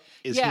clearing. up.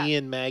 Is Yeah. he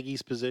in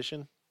Maggie's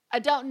position? I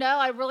don't know.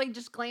 I really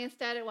just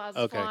glanced at it while I was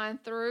Okay. flying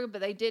through,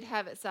 but they did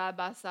have it side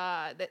by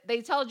side.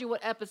 They told you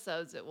what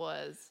episodes it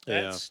was.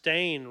 That Yeah.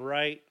 stain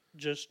right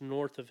just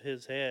north of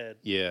his head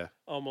Yeah.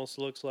 almost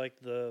looks like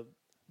the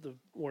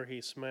where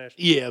he smashed.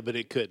 Yeah, but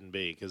it couldn't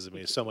be because, I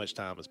mean, so much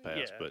time has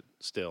passed, Yeah. but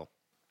still.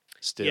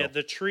 Yeah,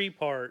 the tree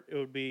part, it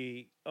would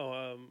be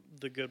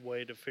the good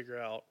way to figure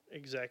out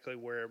exactly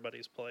where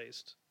everybody's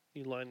placed.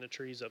 You line the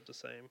trees up the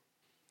same.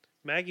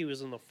 Maggie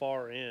was in the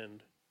far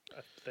end, I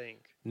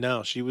think.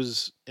 No, she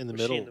was in the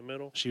Was middle. she in the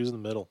middle? She was in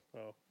the middle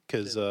Oh,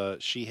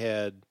 because she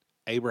had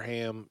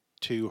Abraham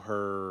to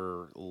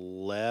her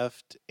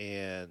left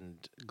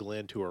and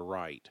Glenn to her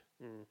right.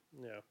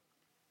 yeah.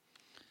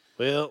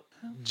 Well,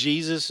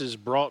 Jesus is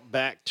brought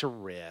back to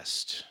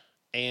rest.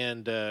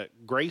 And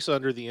Grace,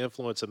 under the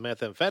influence of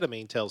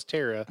methamphetamine, tells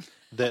Tara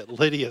that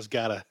Lydia's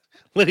gotta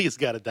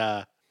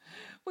die.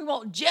 We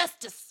want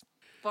justice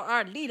for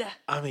our leader,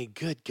 I mean,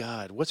 good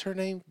God, what's her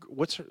name?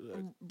 What's her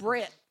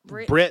Brett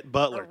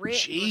Butler? or Rick or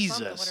something,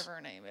 Jesus, whatever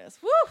her name is.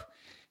 Woo!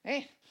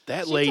 Man,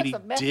 that she lady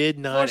took some meth did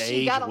not before she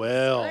age got on the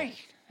well. screen.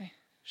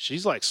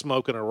 She's like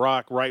smoking a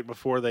rock right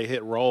before they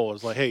hit roll.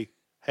 It's like,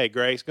 hey,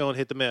 Grace, go and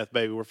hit the meth,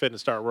 baby. We're finna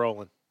start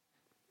rolling.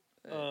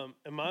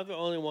 Am I the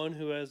only one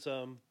who has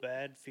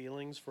bad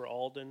feelings for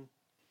Alden?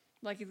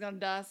 Like he's gonna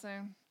die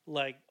soon.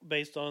 Like,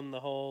 based on the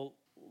whole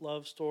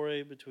love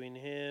story between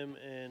him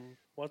and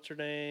what's her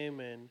name,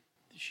 and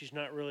she's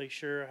not really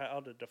sure how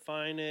to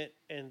define it,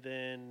 and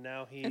then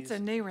now he's It's a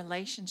new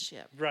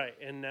relationship. right,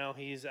 and now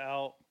he's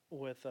out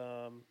with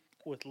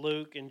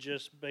Luke and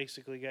just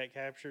basically got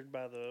captured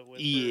by the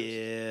Whispers.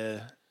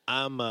 Yeah,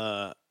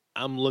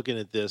 I'm looking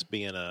at this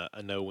being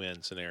a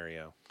no-win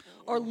scenario.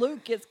 Or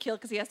Luke gets killed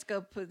because he has to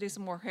go do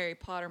some more Harry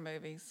Potter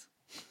movies.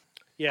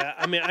 Yeah,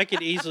 I mean, I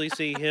could easily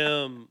see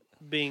him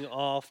being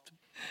off.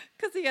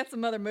 Because he had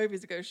some other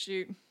movies to go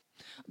shoot.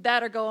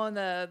 That or go on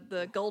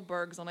the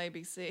Goldbergs on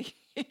ABC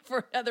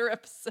for another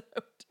episode.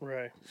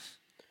 Right.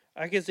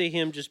 I could see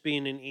him just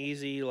being an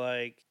easy,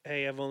 like,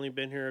 hey, I've only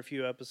been here a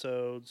few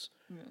episodes.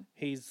 Yeah.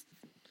 He's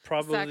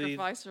probably...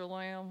 Sacrifice your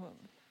lamb.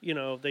 You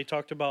know, they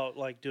talked about,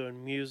 like,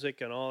 doing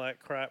music and all that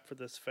crap for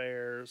this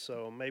fair,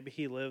 so maybe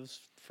he lives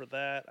for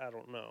that. I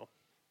don't know.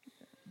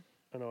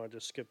 I know I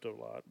just skipped a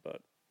lot,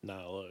 but...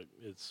 No,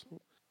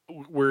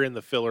 look, we're in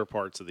the filler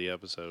parts of the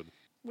episode.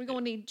 We're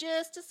going to need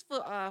justice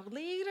for our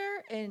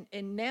leader,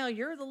 and now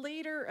you're the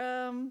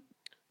leader.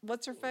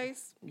 What's her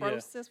face?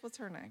 Brosis, what's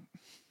her name?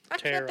 I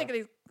can't think of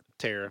these.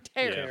 Tara.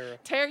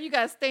 Tara, you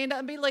got to stand up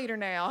and be leader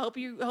now. I hope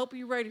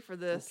you're ready for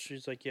this.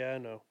 She's like, yeah, I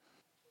know.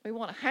 We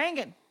want a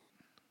hanging.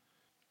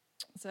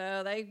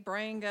 So they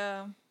bring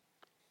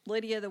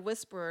Lydia the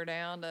Whisperer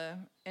down to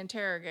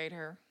interrogate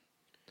her.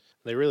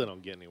 They really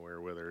don't get anywhere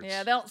with her.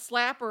 Yeah, they don't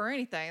slap her or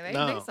anything.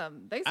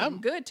 They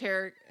some good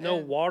terror. No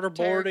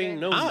waterboarding,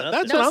 no nothing.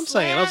 That's no what I'm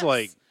saying. I was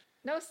like,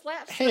 no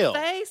slaps hell. in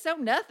the face, no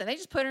nothing. They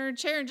just put her in a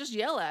chair and just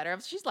yell at her.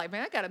 She's like,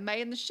 man, I got a May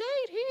in the shade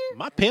here.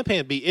 my pimp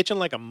hand be itching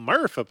like a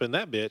Murph up in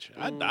that bitch.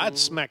 I'd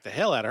smack the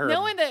hell out of her.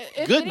 Knowing that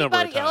if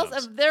anybody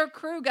else of their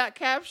crew got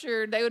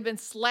captured, they would have been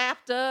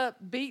slapped up,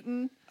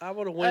 beaten. I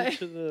would have went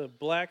to the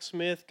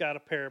blacksmith, got a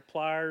pair of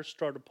pliers,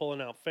 started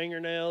pulling out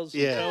fingernails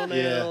and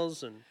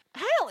toenails. And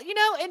hell,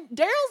 and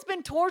Daryl's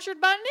been tortured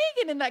by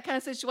Negan in that kind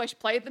of situation.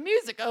 Played the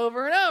music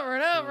over and over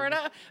and over and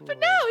over. But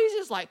no, he's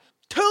just like,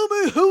 tell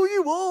me who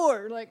you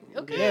are. Like,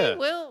 okay,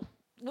 well,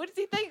 what does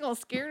he think? Gonna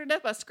scare her to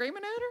death by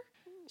screaming at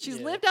her? She's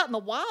lived out in the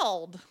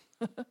wild.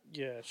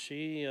 Yeah,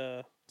 she's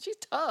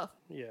tough.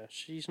 Yeah,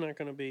 she's not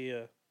gonna be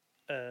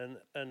an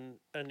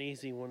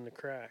easy one to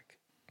crack.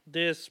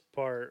 This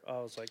part, I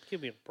was like,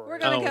 give me a break. We're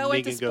gonna go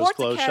into Sports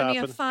Academy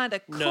and find a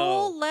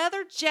cool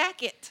leather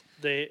jacket.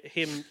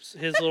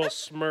 His little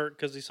smirk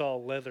because he saw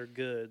leather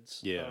goods.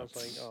 Yeah, I was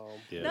like, oh,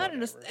 yeah. Not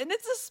and it's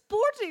a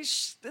sporting.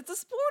 It's a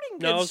sporting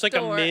goods. No, it's like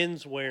store. a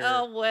menswear.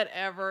 Oh,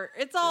 whatever.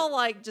 It's all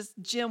like just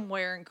gym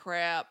wearing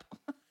crap.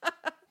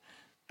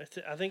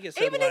 I think it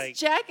said even like his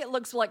jacket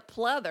looks like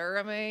pleather.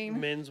 I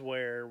mean,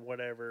 menswear,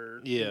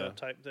 whatever,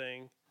 type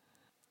thing.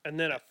 And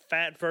then a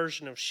fat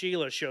version of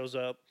Sheila shows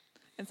up.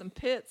 And some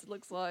pits, it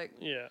looks like.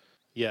 Yeah.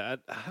 Yeah,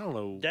 I don't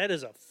know. That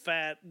is a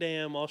fat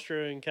damn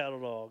Australian cattle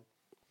dog.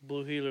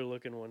 Blue heeler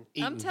looking one.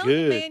 I'm telling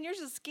you, man, yours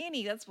is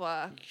skinny. That's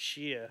why.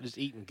 Yeah. Just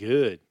eating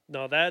good.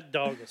 No, that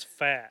dog is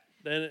fat.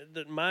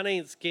 Mine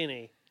ain't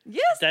skinny.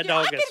 Yes, that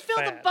dog I can feel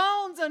fat. the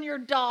bones on your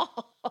dog.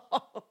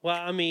 Well,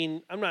 I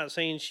mean, I'm not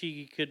saying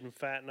she couldn't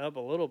fatten up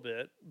a little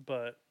bit,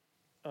 but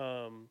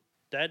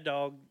that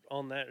dog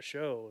on that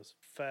show is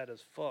fat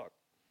as fuck.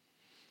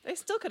 They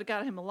still could have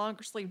got him a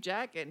longer sleeve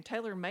jacket, and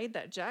Taylor made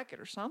that jacket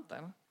or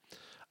something.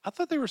 I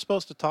thought they were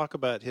supposed to talk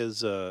about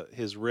his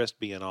wrist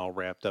being all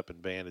wrapped up in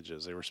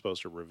bandages. They were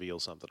supposed to reveal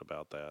something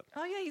about that.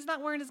 Oh, yeah, he's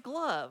not wearing his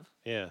glove.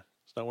 Yeah,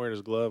 he's not wearing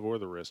his glove or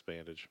the wrist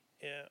bandage.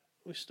 Yeah,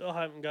 we still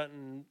haven't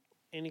gotten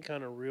any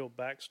kind of real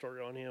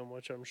backstory on him,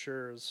 which I'm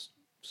sure is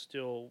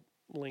still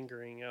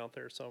lingering out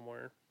there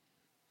somewhere.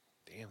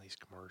 Damn, these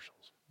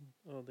commercials.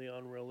 Oh, the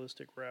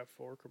unrealistic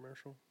RAV4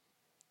 commercial.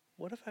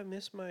 What if I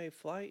miss my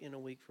flight in a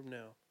week from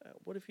now?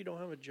 What if you don't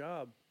have a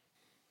job?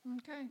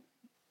 Okay.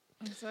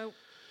 So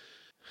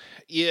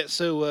Yeah,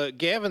 so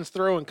Gavin's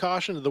throwing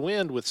caution to the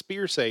wind with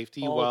spear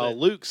safety while Alden.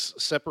 Luke's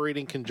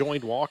separating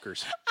conjoined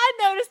walkers. I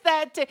noticed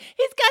that too.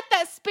 He's got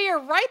that spear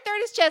right there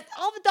in his chest.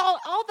 All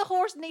the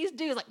horse needs to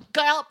do is like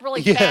gallop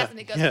really Yeah, fast, and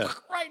it goes yeah.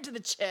 right into the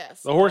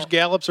chest. The horse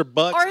gallops or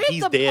bucks, Or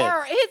he's dead.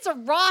 or hits a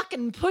rock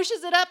and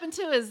pushes it up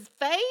into his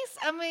face.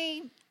 I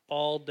mean,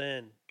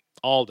 Alden.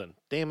 Alden.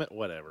 Damn it,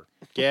 whatever.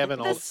 Gavin,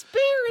 the Alden.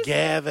 spear is.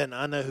 Gavin,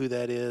 I know who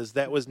that is.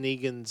 That was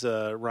Negan's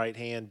right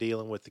hand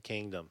dealing with the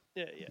kingdom.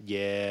 Yeah.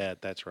 Yeah,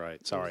 that's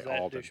right. Sorry, Who's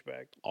that Alden.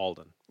 douchebag?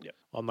 Alden. Yep.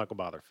 Well, I'm not going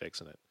to bother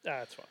fixing it.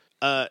 That's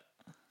fine.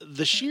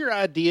 The sheer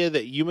idea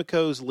that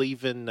Yumiko's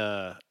leaving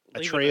a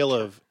trail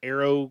of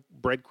arrow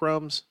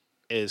breadcrumbs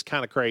is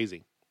kind of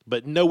crazy,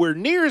 but nowhere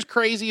near as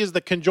crazy as the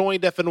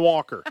conjoined effing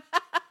walker.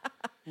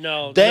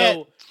 No, That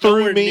no, threw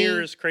nowhere me-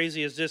 near as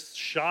crazy as this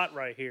shot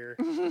right here.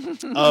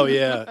 Oh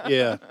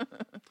yeah.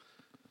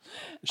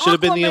 Should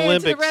have been the Aquaman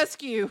Olympics. to the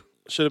rescue.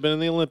 Should have been in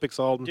the Olympics,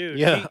 Alden. Dude,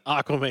 yeah,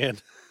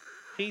 Aquaman.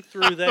 He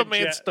threw that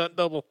Aquaman stunt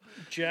double.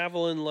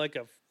 javelin like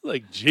a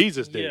Like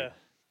Jesus, dude. yeah.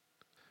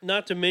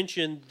 Not to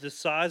mention the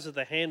size of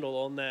the handle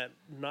on that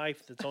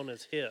knife that's on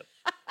his hip.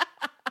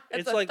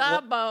 It's a like thigh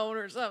bone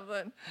or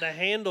something. the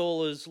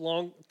handle is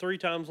 3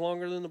 times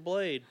longer than the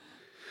blade.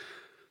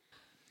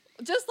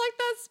 Just like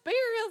that spear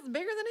is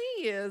bigger than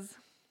he is.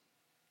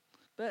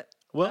 But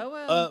Well, oh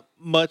well.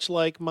 much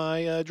like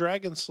my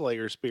Dragon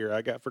Slayer spear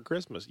I got for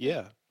Christmas.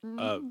 Yeah,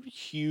 a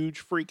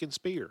huge freaking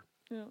spear.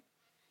 Yeah.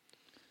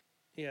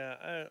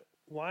 Yeah,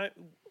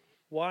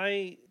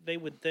 why they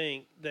would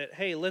think that,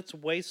 hey, let's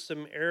waste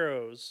some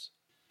arrows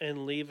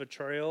and leave a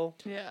trail,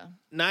 Yeah.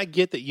 Now I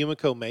get that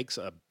Yumiko makes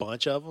a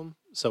bunch of them,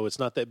 so it's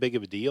not that big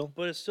of a deal.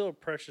 but it's still a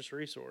precious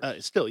resource.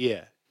 Still,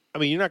 yeah. I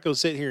mean, you're not going to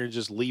sit here and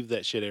just leave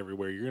that shit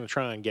everywhere. You're going to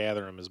try and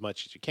gather them as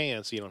much as you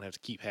can, so you don't have to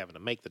keep having to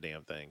make the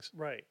damn things.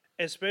 Right.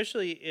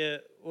 Especially,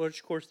 which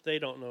of course they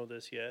don't know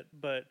this yet,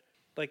 but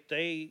like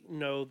they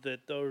know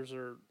that those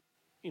are,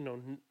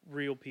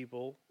 real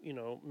people,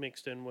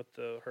 mixed in with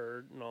the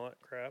herd and all that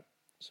crap.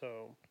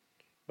 So,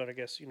 but I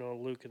guess,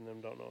 Luke and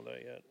them don't know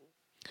that yet.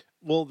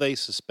 Well, they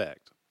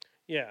suspect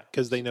Yeah.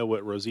 because they know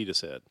what Rosita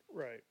said.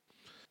 Right.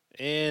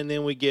 And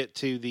then we get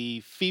to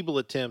the feeble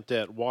attempt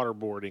at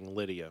waterboarding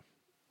Lydia,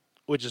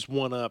 which is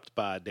one-upped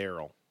by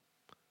Daryl.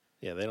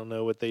 Yeah, they don't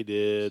know what they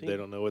did. See, they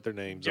don't know what their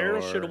names are.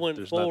 Daryl should have went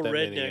There's full not that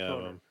many redneck of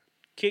on her. them.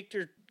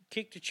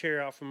 Kicked a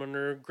chair out from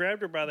under her,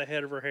 grabbed her by the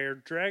head of her hair,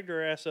 dragged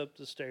her ass up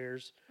the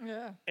stairs,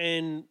 Yeah.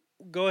 and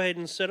go ahead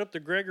and set up the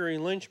Gregory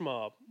Lynch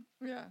mob.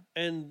 Yeah.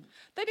 And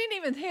They didn't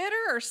even hit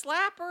her or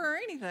slap her or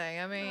anything.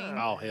 I mean,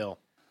 Oh, hell.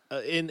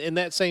 In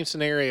that same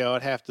scenario,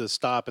 I'd have to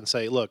stop and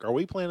say, look, are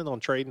we planning on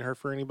trading her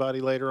for anybody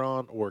later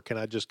on, or can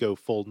I just go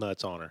full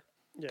nuts on her?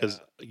 yeah, Because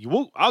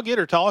I'll get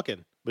her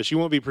talking, but she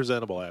won't be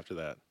presentable after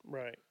that.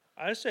 right.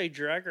 I say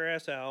drag her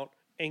ass out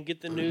and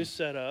get the news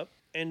set up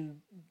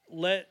and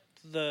let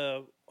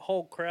the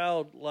whole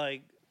crowd,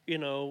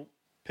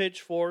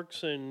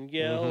 pitchforks and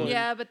yell. Mhm. and-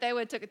 yeah, but they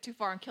would have took it too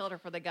far and killed her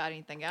before they got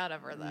anything out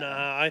of her, though.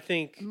 Nah, I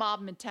think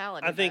Mob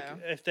mentality. though.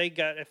 if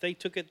they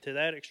took it to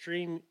that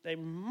extreme, they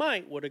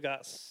would have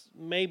got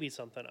maybe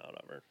something out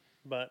of her.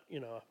 But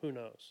who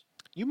knows?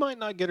 You might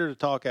not get her to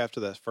talk after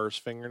that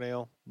first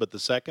fingernail, but the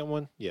second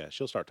one, yeah,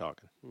 she'll start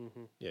talking.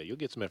 Hmm. Yeah, you'll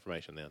get some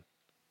information then.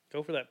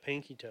 Go for that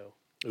pinky toe.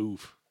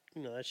 Oof.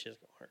 That shit's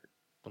gonna hurt.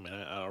 I mean,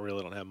 I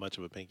really don't have much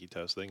of a pinky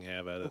toe, so they can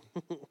have at it.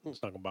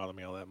 It's not going to bother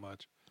me all that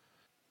much.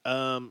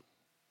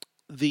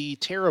 The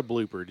Tara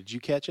blooper, did you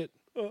catch it?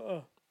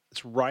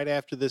 It's right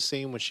after this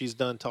scene when she's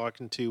done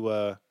talking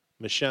to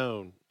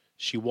Michonne.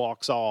 She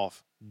walks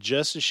off.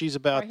 Just as she's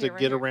about Right to here, right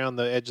get here. around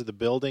the edge of the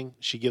building,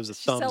 she gives a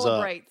She thumbs up.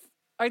 celebrates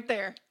right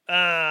there.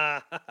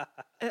 Ah,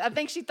 I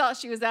think she thought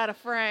she was out of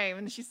frame,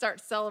 and she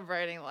starts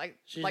celebrating like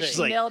She's like like,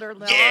 she nailed her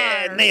line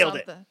 "Yeah, or nailed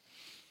it."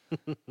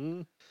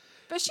 something.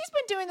 But she's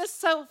been doing this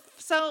so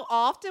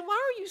often. Why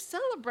are you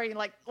celebrating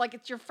like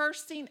it's your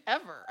first scene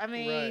ever? I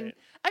mean, Right.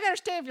 I can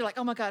understand if you're like,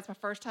 oh my god, it's my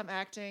first time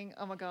acting.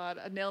 Oh my god,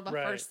 I nailed my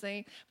Right. first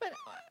scene. But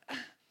I'm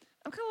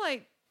kind of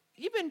like,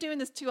 you've been doing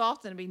this too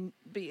often to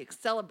be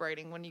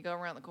celebrating when you go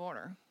around the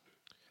corner.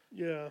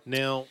 yeah.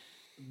 Now,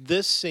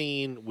 this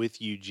scene with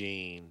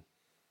Eugene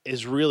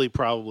is really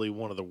probably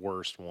one of the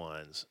worst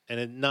ones,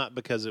 and not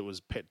because it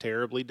was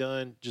terribly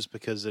done, just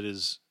because it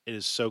is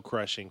so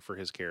crushing for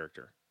his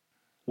character.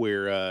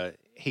 Where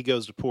he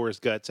goes to pour his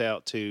guts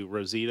out to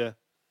Rosita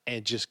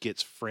and just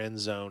gets friend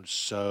zoned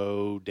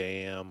so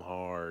damn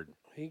hard.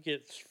 He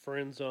gets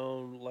friend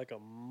zoned like a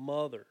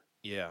mother.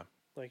 Yeah.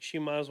 Like she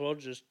might as well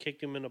just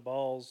kicked him in the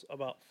balls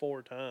about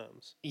 4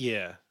 times.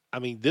 Yeah. I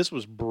mean, this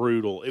was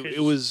brutal. It 'Cause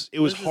was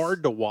this is-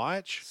 hard to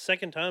watch.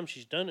 Second time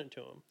she's done it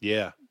to him.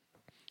 Yeah.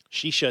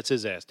 She shuts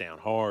his ass down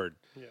hard.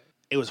 Yeah.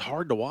 It was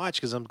hard to watch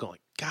because I'm going,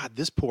 God,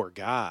 this poor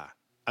guy.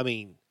 I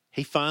mean,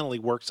 he finally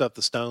works up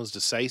the stones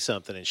to say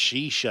something, and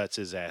she shuts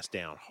his ass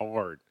down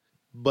hard.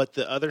 But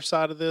the other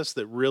side of this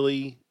that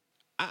really,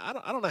 I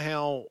don't know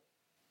how.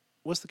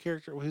 What's the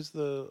character? Who's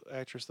the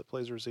actress that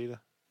plays Rosita?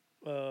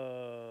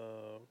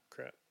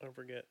 Crap. I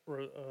forget.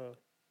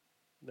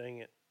 Dang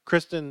it.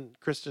 Kristen.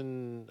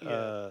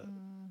 Yeah.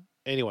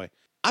 Anyway,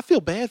 I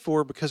feel bad for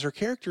her because her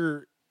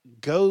character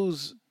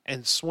goes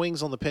and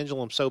swings on the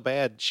pendulum so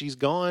bad. She's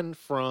gone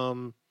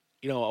from,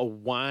 a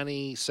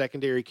whiny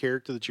secondary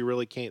character that you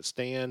really can't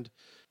stand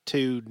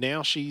to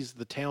now she's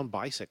the town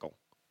bicycle.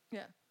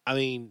 Yeah. I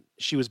mean,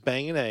 she was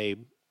banging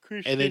Abe,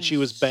 Christian and then she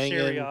was banging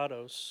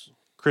Seriatos.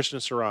 Christian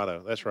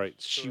Serrato. That's right.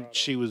 Serrato.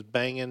 She was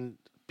banging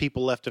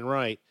people left and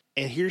right.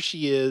 And here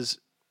she is.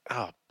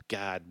 Oh,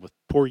 God, with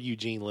poor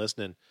Eugene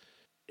listening.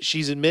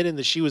 She's admitting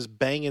that she was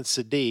banging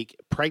Sadiq,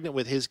 pregnant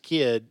with his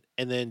kid,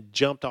 and then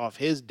jumped off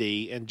his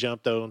D and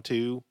jumped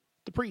onto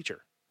the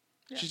preacher.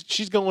 Yeah.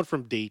 She's going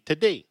from D to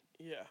D.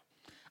 Yeah.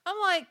 I'm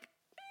like,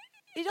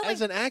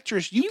 As an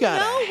actress, you know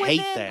gotta hate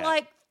within that.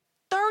 like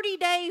 30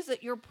 days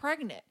that you're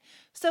pregnant.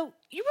 So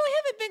you really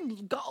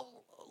haven't been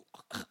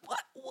what?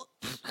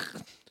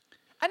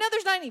 I know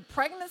there's not any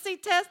pregnancy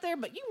test there,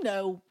 but you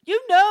know,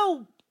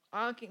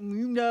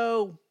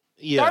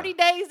 Yeah. 30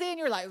 days in,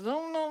 you're like,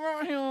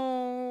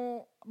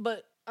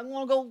 but I'm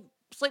gonna go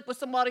sleep with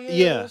somebody else.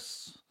 Yeah.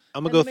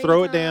 I'm In gonna the go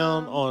throw it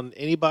down meantime- on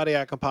anybody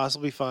I can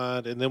possibly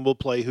find, and then we'll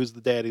play Who's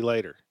the Daddy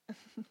later.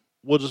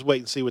 We'll just wait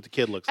and see what the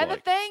kid looks And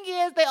like. the thing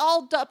is, they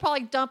all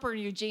probably dump her,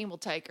 and Eugene will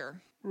take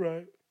her.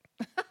 Right.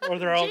 Or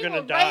they're all Eugene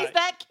going to will die. raise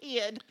that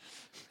kid.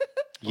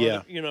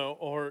 Yeah.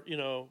 Or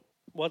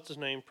what's his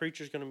name?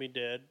 Preacher's going to be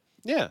dead.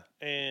 Yeah.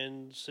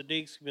 And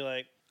Sadiq's going to be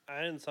like,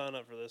 I didn't sign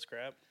up for this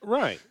crap.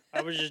 Right.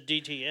 I was just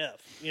DTF,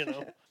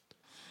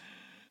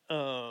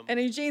 And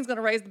Eugene's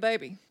gonna raise the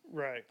baby.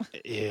 Right.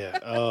 Yeah.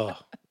 Oh.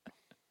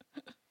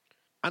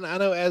 I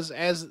know. As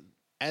an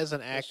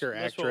actor,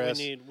 That's actress, what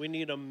we need. We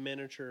need a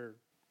miniature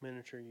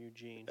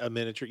Eugene. a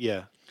miniature,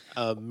 yeah,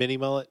 a mini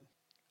mullet.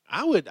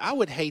 I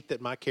would hate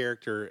that my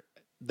character.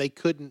 They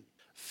couldn't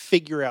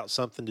figure out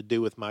something to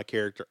do with my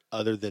character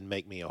other than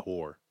make me a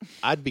whore.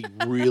 I'd be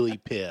really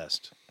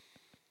pissed.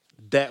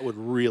 That would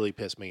really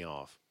piss me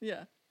off.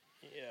 Yeah.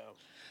 Yeah.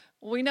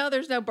 We know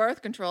there's no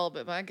birth control,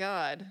 but my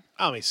God.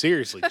 I mean,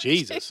 seriously,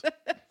 Jesus.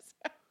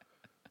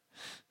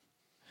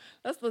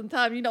 That's the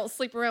time you don't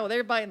sleep around with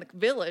everybody in the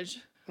village.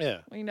 Yeah.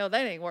 Well, you know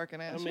that ain't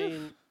working out. I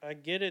mean, I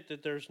get it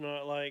that there's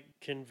not like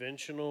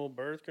conventional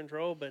birth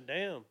control, but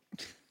damn.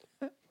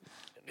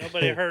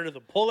 Nobody heard of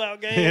the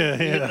pullout game?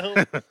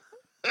 Yeah.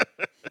 I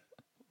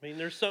mean,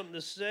 there's something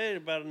to say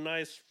about a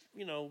nice,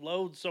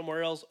 load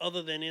somewhere else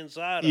other than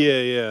inside of it.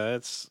 Yeah.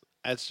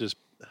 That's just.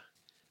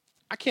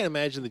 I can't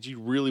imagine that you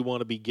really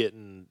want to be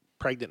getting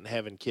pregnant and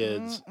having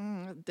kids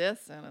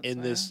Death sentence.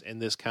 in man.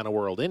 this kind of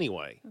world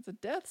anyway. It's a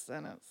death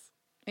sentence.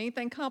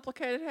 Anything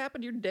complicated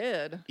happened, you're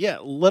dead. Yeah,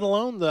 let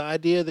alone the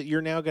idea that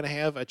you're now going to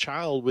have a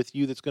child with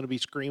you that's going to be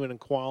screaming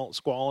and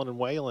squalling and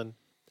wailing.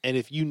 And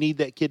if you need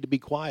that kid to be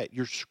quiet,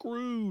 you're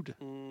screwed.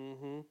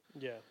 Mm-hmm.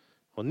 Yeah.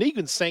 Well,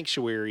 Negan's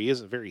sanctuary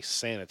isn't very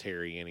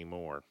sanitary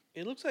anymore.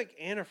 It looks like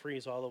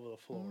antifreeze all over the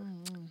floor.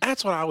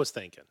 That's what I was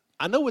thinking.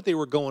 I know what they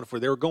were going for.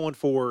 They were going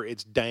for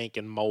it's dank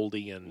and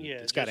moldy and Yeah,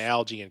 it's got just-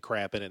 algae and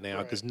crap in it now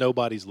Right. because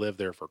nobody's lived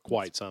there for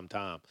quite some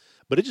time.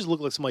 But it just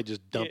looked like somebody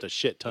just dumped Yeah, a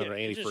shit ton of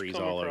it just antifreeze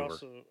come all over.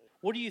 across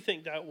what do you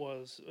think that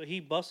was?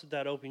 He busted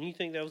that open. You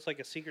think that was like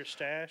a secret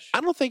stash?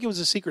 I don't think it was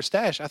a secret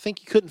stash. I think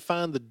he couldn't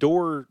find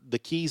the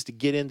keys to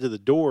get into the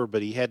door,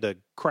 but he had to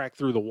crack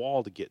through the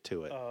wall to get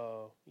to it.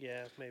 Oh,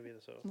 yeah, maybe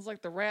so. It's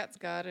like the rats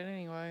got it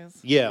anyways.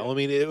 Yeah, well, I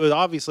mean, it was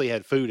obviously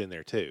had food in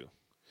there too.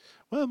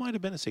 Well, it might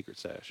have been a secret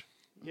stash.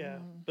 Yeah,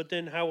 but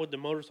then how would the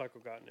motorcycle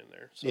gotten in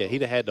there? So, Yeah,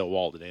 he'd have had to have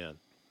walled it in.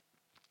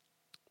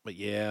 But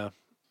yeah,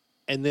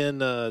 and then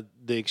the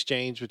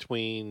exchange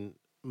between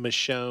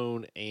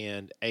Michonne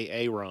and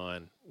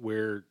Aaron,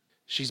 where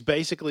she's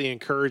basically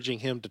encouraging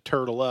him to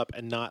turtle up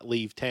and not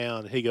leave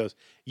town. And he goes,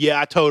 "Yeah,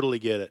 I totally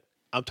get it.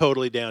 I'm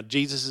totally down.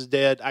 Jesus is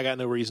dead. I got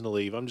no reason to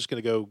leave. I'm just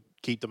going to go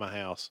keep to my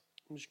house.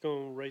 I'm just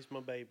going to raise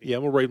my baby. Yeah,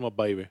 I'm going to raise my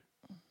baby.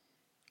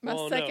 My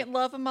Oh, no. second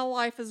love of my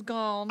life is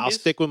gone. I'll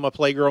stick with my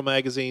Playgirl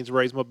magazines,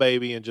 raise my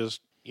baby, and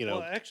just,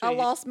 Well, I actually,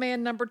 lost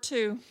man number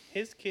 2.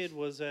 his kid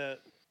was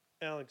at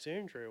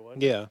Alexandria,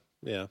 wasn't he? Yeah,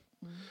 yeah.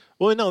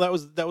 Well, no, that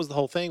was the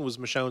whole thing. Was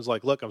Michonne's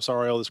like, "Look, I'm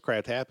sorry all this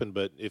crap happened,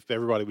 but if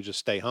everybody would just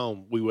stay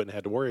home, we wouldn't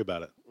have to worry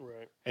about it."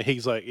 Right. And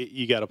he's like,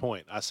 "You got a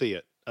point. I see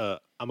it. I'm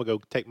gonna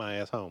go take my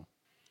ass home."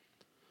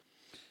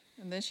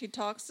 And then she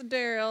talks to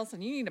Daryl,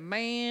 saying, "You need to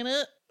man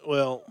up,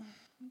 Well,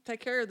 take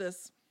care of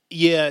this."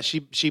 yeah,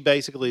 she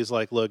basically is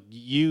like, "Look,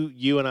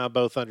 you and I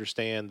both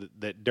understand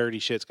that dirty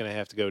shit's gonna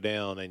have to go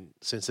down, and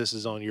since this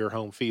is on your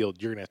home field,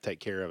 you're gonna have to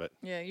take care of it."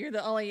 Yeah, you're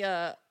the only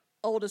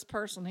oldest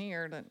person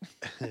here that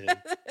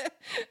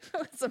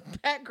with some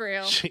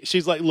background.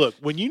 She's like, "Look,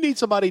 when you need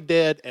somebody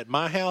dead at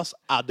my house,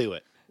 I'll do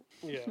it.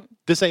 Yeah.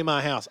 This ain't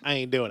my house. I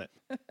ain't doing it.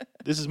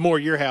 This is more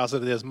your house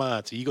than it is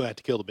mine. So you're gonna have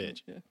to kill the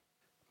bitch. Yeah.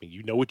 I mean,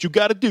 you know what you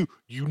got to do.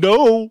 You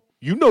know,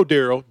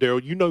 Daryl.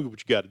 Daryl, you know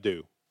what you got to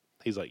do."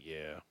 He's like,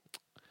 "Yeah,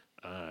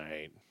 all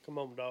right. Come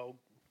on, dog.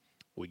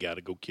 We got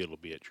to go kill a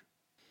bitch."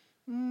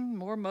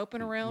 More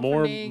moping around.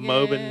 More for Negan.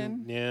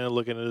 moping. Yeah,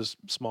 looking at his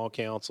small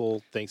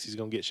council. Thinks he's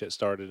gonna get shit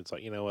started. It's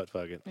like, you know what?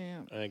 Fuck it.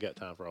 Yeah. I ain't got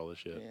time for all this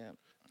shit. Yeah.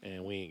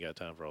 And we ain't got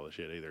time for all this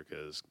shit either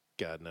because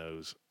God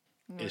knows.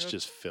 I'm gonna It's go,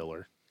 just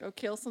filler. go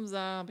kill some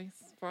zombies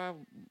before I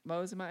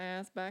mosey my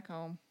ass back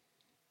home.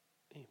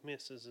 He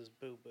misses his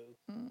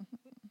boo-boo.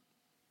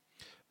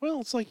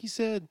 Well, it's like you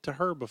said to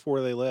her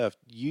before they left,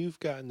 you've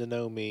gotten to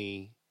know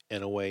me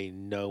in a way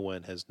no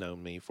one has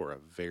known me for a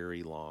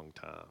very long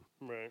time.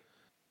 Right.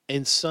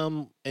 In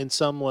some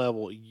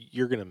level,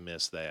 you're going to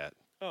miss that.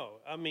 Oh,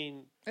 I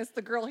mean, It's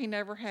the girl he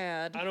never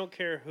had. I don't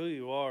care who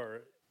you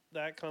are.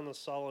 That kind of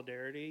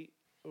solidarity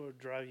would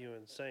drive you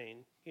insane.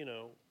 You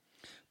know.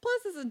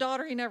 Plus, it's a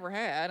daughter he never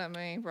had. I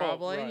mean, Well,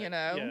 probably, right. you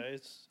know. Yeah,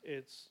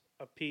 it's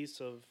a piece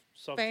of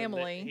something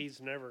Family. that he's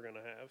never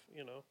gonna have.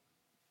 You know.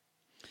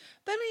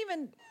 They don't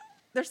even,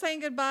 they're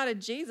saying goodbye to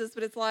Jesus,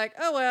 but it's like,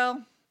 oh,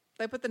 well,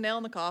 they put the nail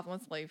in the coffin,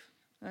 let's leave.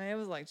 I mean, it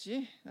was like,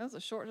 gee, that was a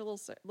short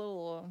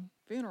little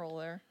funeral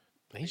there.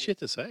 Ain't shit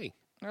to say.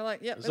 They're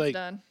like, yep, It's it's like-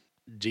 done.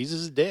 Jesus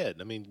is dead.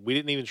 I mean, we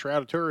didn't even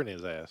shroud a turd in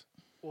his ass.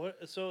 What?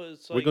 So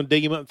it's We're like, going to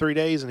dig him up in 3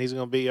 days, and he's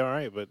going to be all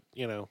right. But,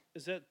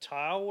 is that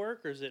tile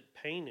work or is it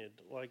painted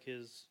like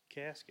his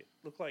casket?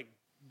 Look like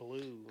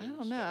blue. I and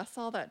don't know. I stuff.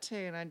 saw that too,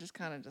 and I just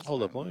kind of just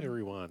hold up. went, Let me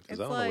rewind because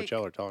It's I don't know what like-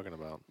 y'all are talking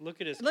about. Look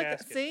at his Look,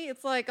 casket. see,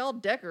 it's like all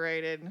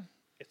decorated,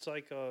 It's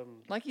like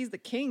like he's the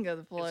king of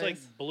the place.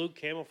 it's like blue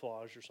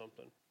camouflage or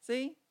something.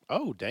 See,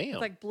 Oh, damn. it's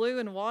like blue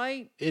and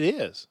white It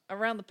is.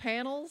 around the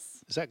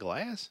panels. Is that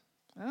glass?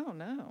 I don't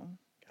know.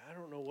 I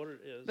don't know what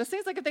it is. But it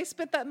seems like if they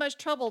spent that much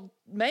trouble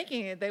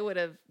making it, they would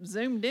have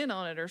zoomed in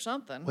on it or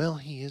something. Well,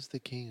 he is the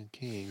king of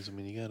kings. I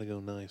mean, you got to go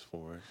nice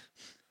for it.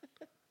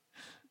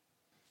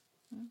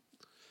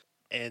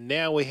 And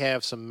now we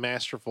have some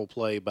masterful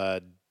play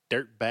by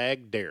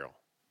Dirtbag Daryl.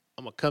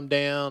 I'm going to come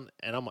down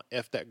and I'm going to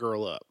F that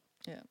girl up.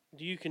 yeah.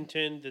 Do you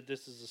contend that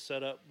this is a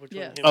setup between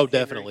Yeah. him Oh, and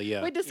Henry? definitely,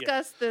 yeah. We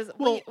discussed this.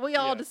 Well, we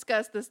all yeah.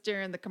 discussed this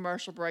during the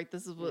commercial break.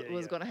 This is what Yeah,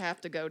 was yeah. going to have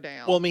to go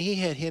down. Well, I mean, he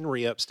had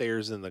Henry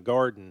upstairs in the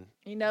garden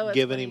you know, it's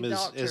giving when him he his,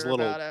 talked to his her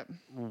little about it.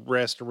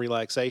 rest and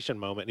relaxation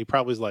moment. And he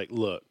probably was like,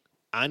 look,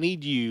 I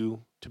need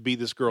you to be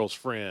this girl's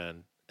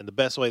friend. And the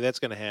best way that's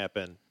going to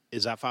happen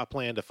is if I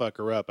plan to fuck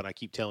her up and I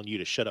keep telling you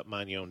to shut up,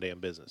 mind your own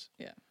damn business.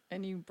 Yeah,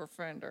 and you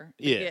befriend her.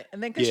 Yeah.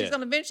 And then because Yeah. she's going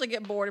to eventually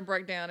get bored and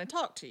break down and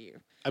talk to you.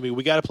 I mean,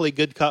 we got to play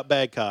good cop,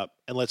 bad cop.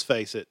 And let's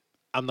face it,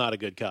 I'm not a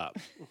good cop.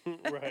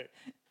 Right.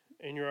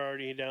 And you're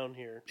already down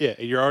here. Yeah,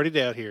 and you're already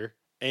down here.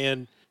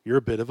 And you're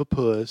a bit of a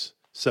puss.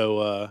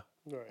 So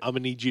Right. I'm going to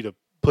need you to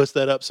puss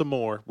that up some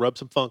more, rub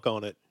some funk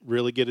on it,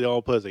 really get it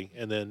all pussy.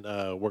 And then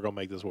we're going to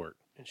make this work.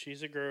 And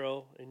she's a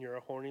girl, and you're a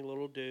horny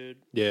little dude.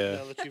 Yeah.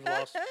 Now that you've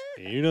lost,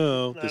 You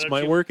know, Now this that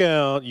might you- work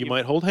out. You you-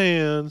 might hold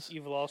hands.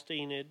 you've lost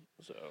Enid.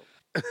 So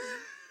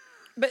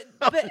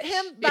But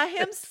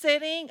him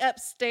sitting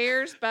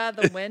upstairs by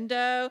the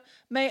window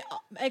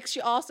makes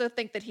you also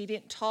think that he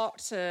didn't talk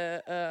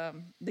to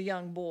the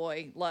young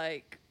boy.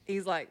 Like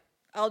he's like,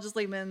 I'll just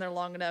leave him in there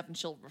long enough and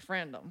she'll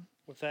befriend him.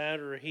 with that,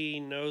 or he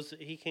knows that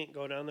he can't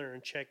go down there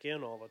and check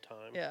in all the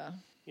time. Yeah.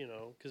 You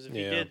know, because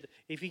Yeah.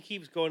 if he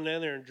keeps going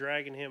down there and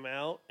dragging him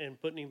out and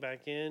putting him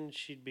back in,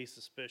 she'd be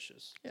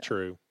suspicious. Yeah.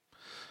 True.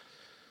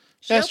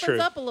 She That's opens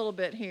true. up a little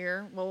bit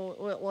here.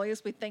 Well, I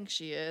guess we think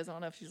she is. I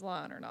don't know if she's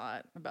lying or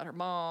not about her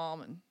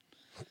mom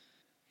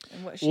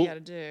and what she Well,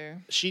 had to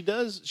do. She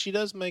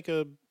does make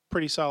a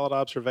pretty solid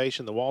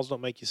observation. The walls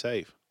don't make you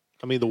safe.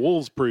 I mean, the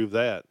wolves prove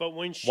that. But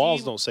when she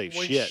Walls don't save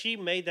when shit. she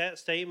made that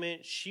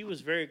statement, she was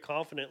very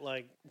confident.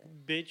 Like,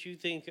 bitch, you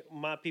think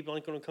my people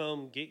ain't gonna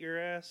come get your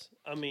ass?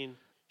 I mean,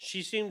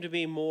 she seemed to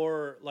be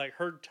more like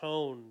her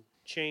tone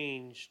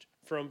changed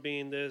from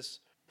being this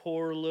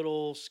poor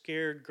little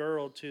scared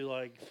girl to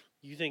like,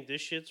 you think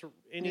this shit's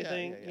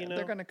anything? Yeah. You know?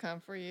 They're gonna come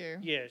for you.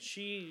 Yeah,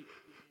 she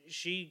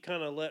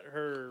kind of let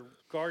her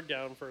guard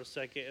down for a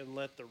second and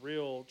let the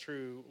real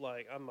true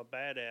like I'm a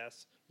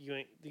badass. You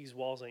ain't these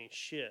walls ain't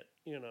shit.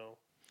 You know.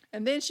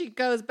 And then she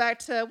goes back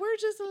to we're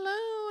just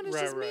alone. It's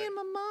Right, just me right. and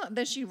my mom.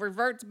 Then she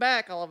reverts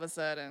back all of a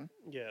sudden.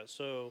 Yeah,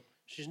 so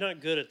she's not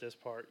good at this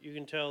part. You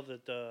can tell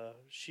that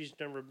she's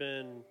never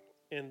been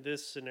in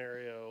this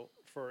scenario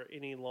for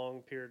any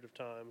long period of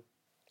time.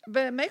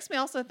 But it makes me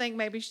also think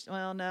maybe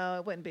well, no,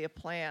 it wouldn't be a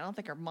plan. I don't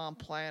think her mom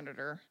planted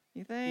her.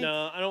 You think?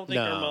 No, I don't think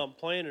her No. mom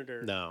planted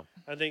her. No.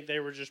 I think they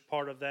were just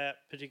part of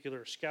that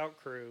particular scout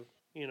crew,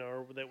 you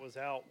know, that was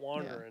out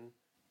wandering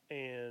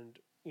and,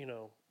 you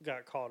know,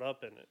 got caught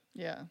up in it.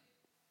 Yeah.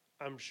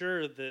 I'm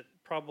sure that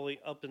probably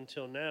up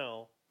until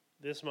now,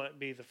 this might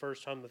be the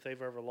first time that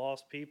they've ever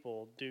lost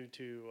people due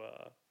to,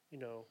 you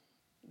know,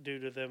 due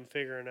to them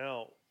figuring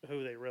out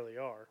who they really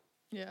are.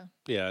 Yeah.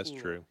 Yeah, that's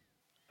Yeah. true.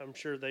 I'm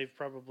sure they've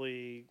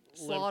probably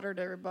Slaughtered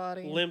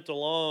everybody. limped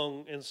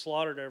along and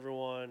slaughtered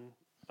everyone,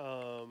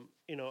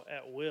 you know,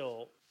 at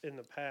will in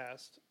the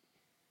past.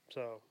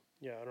 So,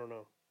 yeah, I don't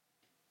know.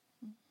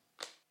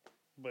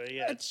 But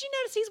yeah, Did you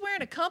notice he's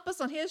wearing a compass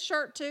on his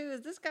shirt too?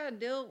 Is this guy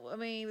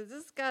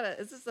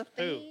is this a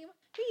theme?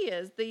 He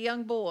is the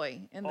young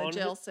boy in the On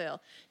jail his-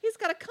 cell. He's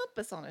got a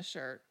compass on his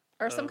shirt.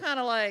 Or some Oh. kind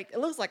of like it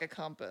looks like a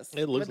compass.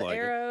 It looks with like it.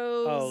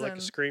 arrows. oh, like a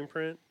and- screen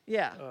print?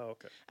 Yeah. Oh,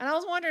 okay. And I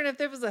was wondering if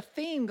there was a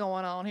theme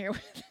going on here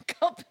with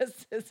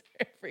compasses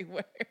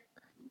everywhere.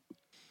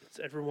 It's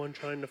everyone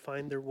trying to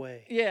find their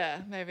way.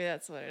 Yeah, maybe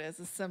that's what it is.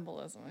 The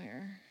symbolism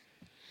here.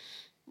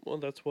 Well,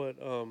 that's what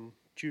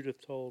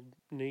Judith told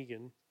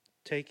Negan.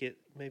 Take it.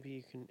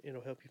 Maybe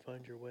it'll help you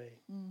find your way.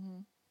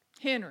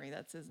 Henry,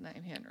 that's his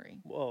name, Henry.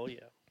 Well, yeah.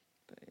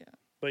 But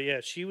But yeah,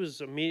 she was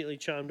immediately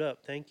chimed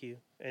up, thank you,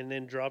 and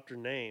then dropped her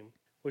name,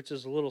 which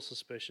is a little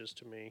suspicious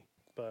to me,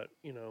 but,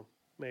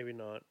 maybe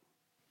not.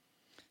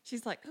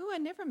 she's like, "Oh, I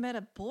never met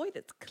a boy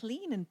that's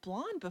clean and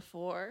blonde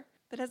before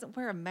that doesn't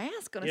wear a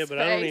mask on his Yeah, face."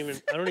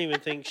 but I don't even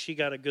think she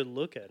got a good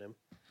look at him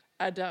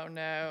I don't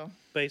know.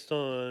 based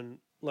on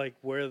like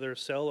where their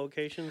cell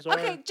locations are.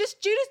 Okay,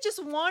 Judith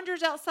just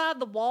wanders outside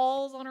the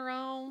walls on her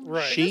own.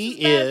 Right. She Just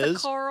as bad as the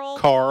is Carl.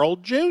 Carl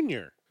Jr.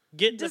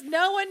 Get Does the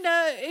no one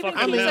know? Even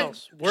fucking if you say-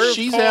 house. Where's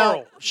she's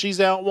Carl? She's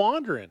out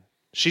wandering.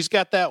 She's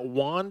got that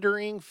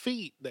wandering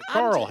feet that I'm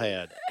Carl just-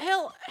 had.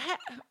 Hell,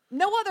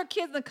 no other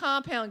kids in the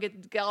compound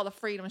get all the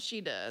freedom she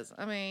does.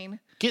 I mean,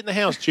 Get in the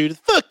house, Judith.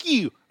 Fuck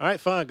you. All right,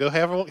 fine. Go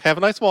have a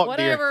nice walk,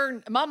 dear.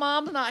 whatever. My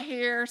mom's not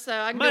here, so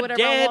I can do My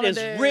whatever I dad want is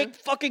to do. Rick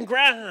fucking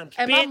Grimes,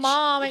 And bitch. my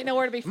mom ain't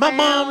nowhere to be My found.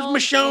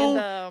 mom's Michonne,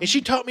 and, and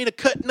she taught me to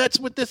cut nuts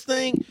with this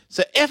thing.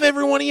 So F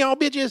every one of y'all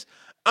bitches.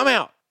 I'm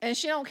out. and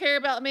she don't care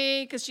about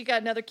me because she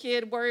got another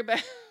kid to worry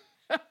about.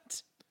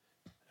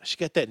 She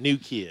got that new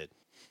kid.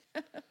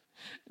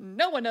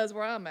 No one knows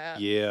where I'm at.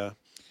 Yeah.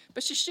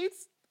 But she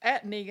shoots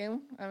at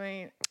Negan. I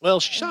mean, Well,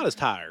 she shot his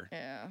tire.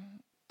 yeah.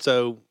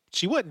 So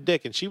she wasn't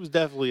dicking. She was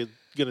definitely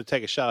going to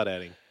take a shot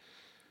at him.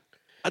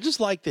 I just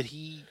like that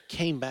he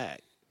came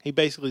back. He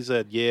basically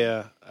said,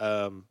 yeah,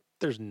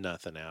 there's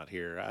nothing out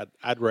here.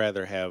 I'd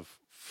rather have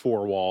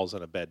four walls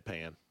and a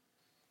bedpan.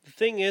 The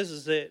thing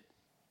is that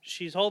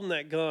she's holding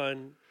that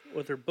gun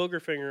with her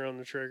booger finger on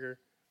the trigger,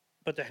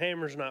 but the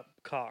hammer's not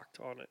cocked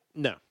on it.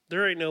 No.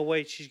 There ain't no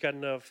way she's got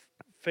enough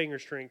finger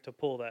strength to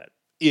pull that.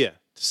 Yeah.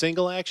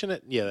 Single action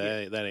it?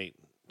 Yeah, Yeah. that ain't.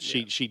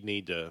 She'd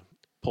need to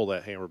pull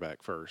that hammer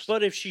back first.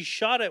 But if she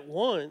shot it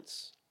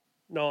once,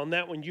 no, on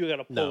that one you got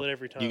to pull No, it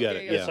every time. you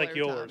gotta- Yeah, It's yeah. like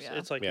Every time, yours. yeah.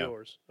 It's like Yeah.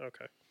 yours.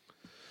 Okay.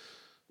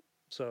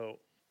 So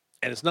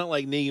And it's not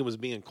like Negan was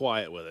being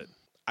quiet with it.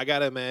 I got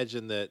to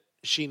imagine that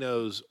she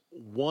knows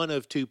one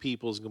of two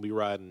people is going to be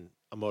riding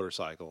a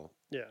motorcycle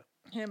yeah,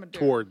 Him and Daryl.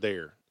 toward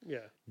there. yeah.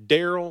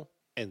 Daryl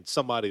and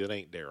somebody that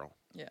ain't Daryl.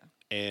 Yeah.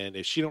 And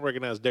if she don't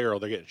recognize Daryl,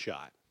 they're getting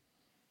shot.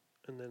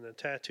 And then the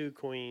tattoo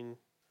queen,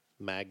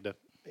 Magna,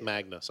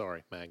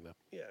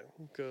 yeah,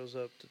 goes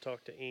up to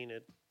talk to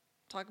Enid.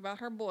 Talk about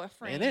her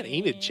boyfriend. And that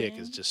Enid chick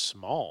is just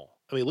small.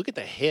 I mean, look at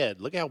the head.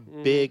 Look how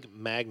big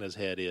Magna's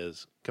head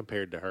is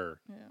compared to her.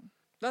 Yeah.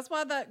 That's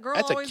why that girl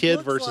That's a always kid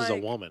looks versus a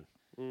like- woman.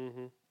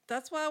 Mm-hmm.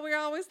 That's why we're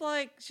always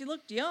like, she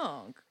looked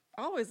young.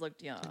 Always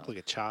looked young. Look like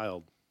a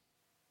child.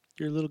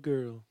 You're a little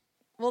girl.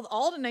 Well,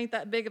 Alden ain't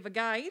that big of a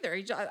guy either.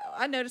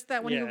 I noticed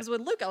that when he Yeah. was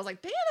with Luke. I was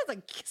like, damn, that's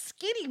a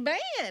skinny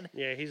man.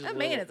 Yeah, he's That a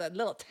man little, is a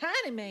little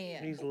tiny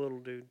man. he's a little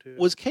dude too.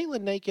 Was Caitlin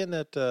Nakin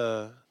at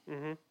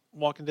Mm-hmm.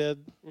 Walking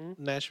Dead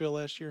Nashville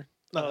last year?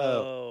 No,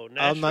 Oh,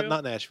 Nashville.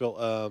 not Nashville.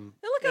 Now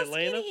look how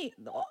Atlanta? skinny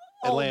Alden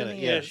Atlanta, is.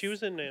 yeah. Yeah, she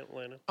was in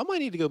Atlanta. I might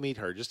need to go meet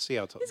her just to see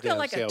how He's got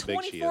like see a how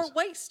big she 24 is.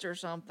 waist or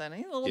something.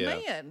 He's a little Yeah.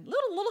 man.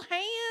 Little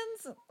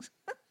hands.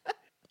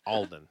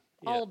 Alden.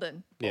 Yeah.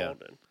 Alden. Yeah.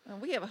 Alden.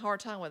 We have a hard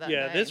time with that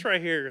Yeah, name. this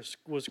right here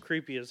was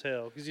creepy as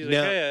hell because he's like,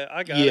 Now- "Hey,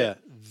 I got Yeah, it."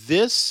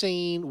 this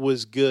scene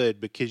was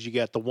good because you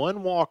got the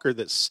one walker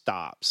that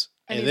stops,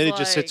 And and then it he's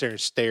just sits like- there and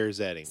stares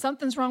at him.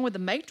 Something's wrong with the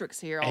Matrix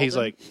here, And Alden. he's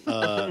like,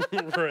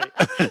 Right.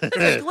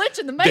 there's a glitch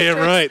in the Matrix. damn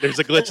right, there's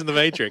a glitch in the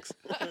Matrix.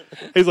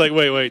 He's like,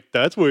 wait,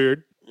 that's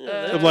weird.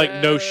 I'm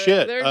like, no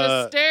shit. They're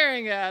just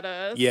staring at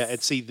us. Yeah,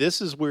 and see, this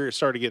is where it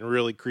started getting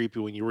really creepy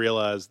when you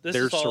realize This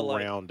they're is all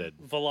like- surrounded.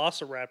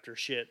 Velociraptor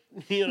shit,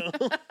 you know?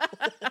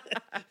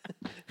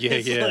 Yeah,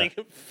 It's yeah.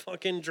 like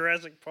fucking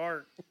Jurassic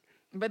Park.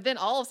 But then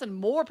all of a sudden,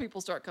 more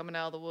people start coming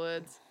out of the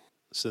woods.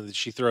 So that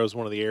she throws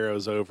one of the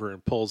arrows over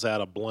and pulls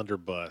out a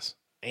blunderbuss.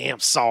 Am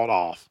sawed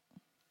off.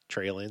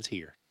 Trail ends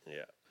here.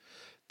 Yeah.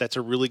 That's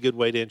a really good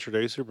way to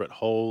introduce her, but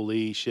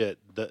holy shit,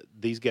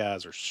 these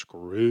guys are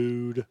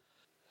screwed.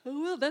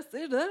 Oh, well, that's the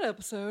end of that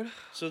episode.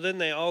 So then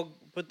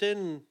but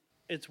then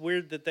it's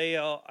weird that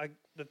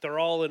that they're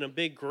all in a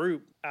big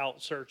group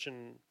out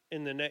searching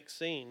in the next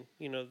scene,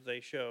 that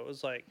they show.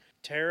 It's like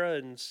Tara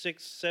and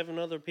 6-7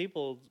 other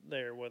people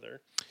there with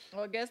her.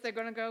 Well, I guess they're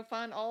going to go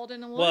find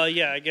Alden and Luke. Well,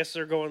 yeah, I guess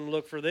they're going to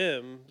look for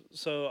them.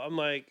 So I'm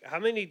like, how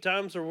many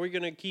times are we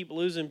going to keep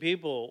losing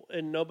people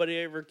and nobody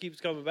ever keeps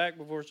coming back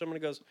before somebody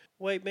goes,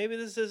 wait, maybe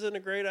this isn't a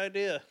great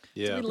idea?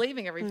 Yeah. We're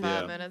leaving every 5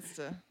 Yeah. minutes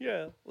to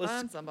Yeah,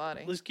 find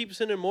somebody. let's keep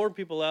sending more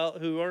people out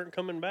who aren't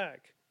coming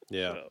back.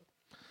 Yeah. So,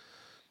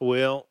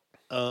 Well,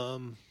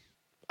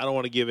 I don't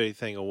want to give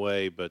anything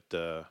away, but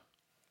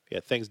yeah,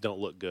 things don't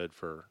look good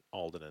for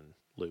Alden and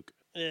Luke.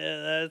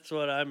 yeah, that's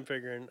what I'm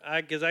figuring.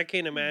 Because I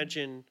can't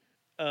imagine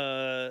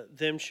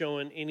them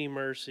showing any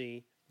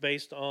mercy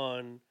based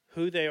on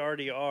who they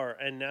already are.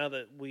 And now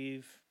that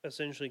we've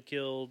essentially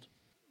killed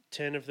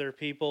 10 of their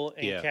people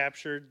and Yeah.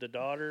 captured the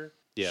daughter,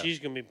 Yeah. she's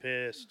going to be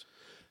pissed.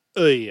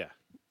 Yeah.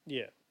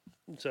 Yeah.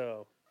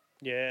 So,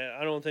 Yeah,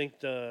 I don't think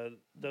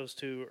those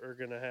two are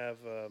going to have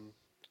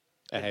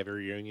A heavy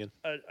reunion.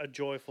 a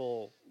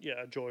joyful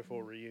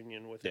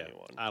reunion with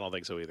anyone. I don't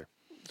think so either.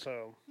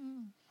 So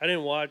I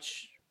didn't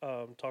watch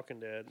Talking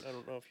Dead. I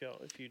don't know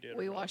if you did.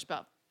 We or not. watched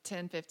about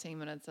 10, 15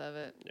 minutes of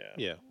it. Yeah.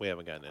 Yeah, we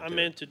haven't gotten into I it.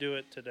 meant to do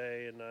it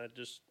today, and I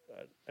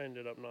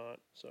ended up not.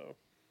 So.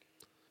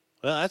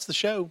 Well, that's the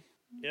show.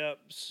 Yep.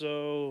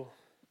 So,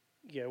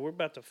 yeah, we're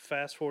about to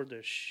fast forward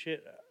this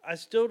shit. I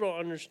still don't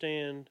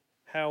understand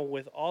how,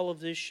 with all of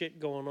this shit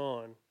going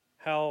on,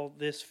 how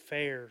this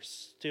fair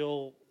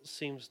still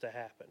seems to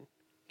happen.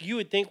 You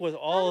would think with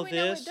all How of do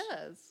we this, know it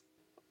does?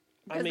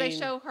 I Because they mean-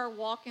 show her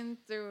walking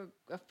through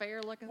a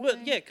fair looking well,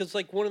 thing. yeah, because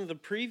like one of the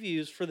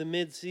previews for the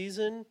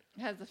mid-season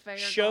Has the fair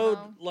showed going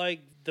on? like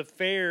the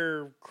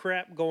fair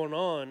crap going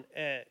on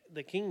at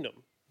the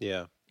Kingdom.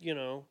 Yeah. You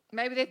know,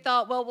 Maybe they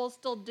thought, well, we'll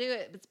still do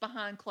it, but it's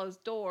behind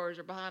closed doors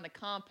or behind a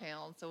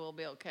compound, so we'll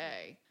be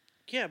okay.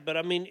 yeah, but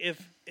I mean,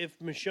 if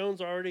Michonne's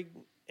already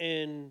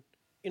in,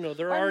 you know,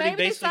 they're Or already maybe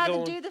they basically decided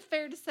going. to do the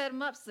fair to set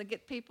them up to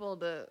get people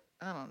to,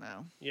 I don't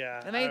know.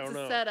 Yeah, Maybe I it's don't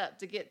a know. setup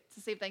to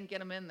see if they can get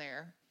them in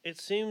there. It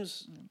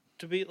seems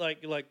to be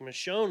like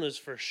Michonne is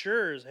for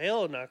sure as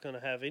hell not going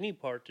to have any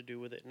part to do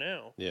with it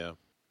now, Yeah.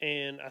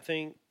 and I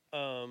think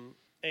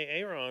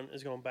Aaron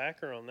is going to back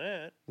her on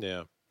that.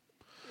 Yeah.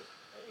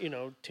 You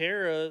know,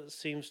 Tara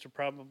seems to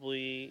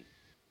probably.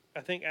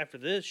 I think after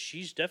this,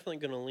 she's definitely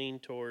going to lean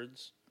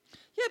towards.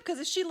 Yeah, because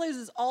if she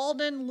loses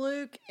Alden,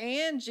 Luke,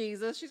 and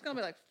Jesus, she's going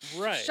to be like,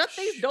 Right. shut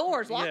these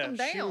doors, lock them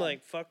down. She's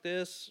like, fuck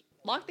this.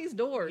 Lock these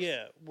doors.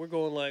 Yeah, we're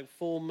going like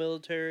full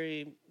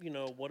military, you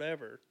know,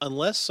 whatever.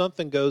 Unless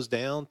something goes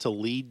down to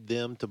lead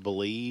them to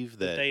believe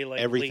that they, like,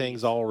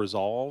 everything's leave. all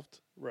resolved,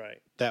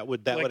 Right. that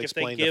would Like, if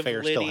explain they the give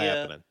fair still Lydia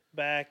happening.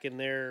 back and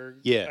they're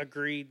Yeah.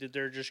 agreed that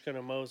they're just going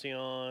to mosey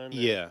on. and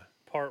Yeah.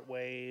 part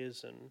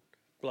ways and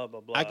blah, blah,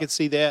 blah. I could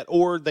see that.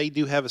 Or they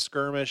do have a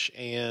skirmish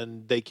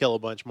and they kill a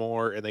bunch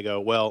more and they go,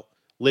 well,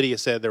 Lydia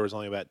said there was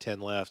only about 10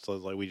 left. So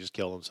it's like, we just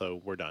killed them. So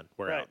we're done.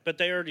 We're Right. out. But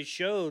they already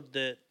showed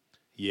that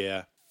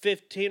Yeah.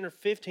 15 of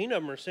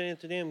them are sitting at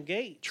the damn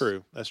gates.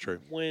 True. That's true.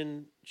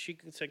 When she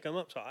said come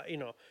up. So, you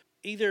know,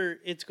 either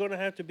it's going to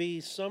have to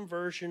be some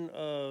version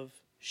of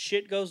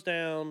shit goes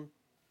down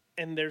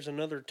and there's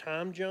another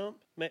time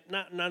jump.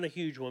 Not a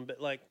huge one, but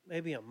like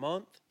maybe a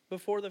month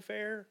before the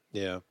fair.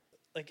 Yeah.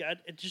 Like,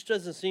 it just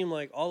doesn't seem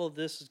like all of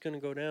this is going to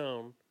go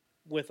down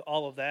with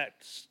all of that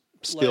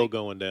Still like,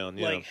 going down.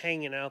 Yeah. like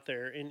hanging out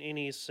there in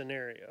any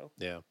scenario.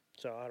 Yeah.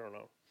 So I don't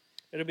know.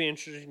 It'll be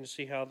interesting to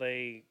see how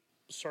they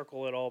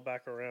circle it all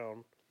back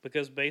around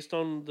because based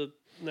on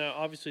now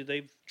obviously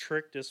they've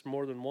tricked us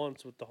more than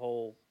once with the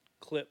whole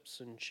clips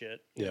and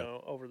shit, you Yeah.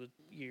 know, over the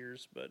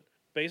years. But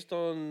based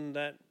on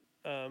that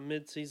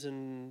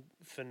mid-season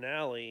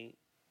finale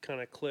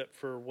kind of clip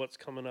for what's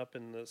coming up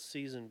in the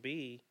season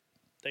B,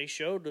 they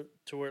showed it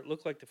to where it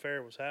looked like the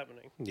fair was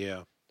happening.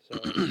 Yeah. So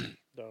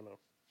don't know.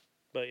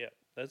 But yeah,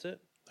 that's it.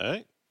 All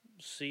right.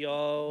 See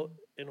y'all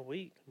in a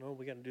week. No,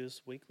 we got to do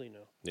this weekly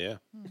now. Yeah.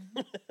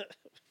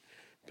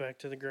 Back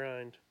to the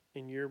grind,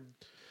 and you're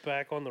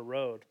back on the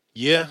road.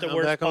 Yeah. the I'm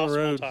worst back on the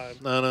possible road.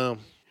 time. I know.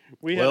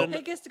 We Well- had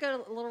He gets to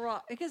go to Little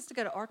Rock. He gets to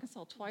go to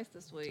Arkansas twice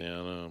this week. Yeah,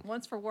 I know.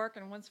 Once for work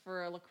and once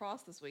for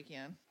lacrosse this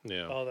weekend.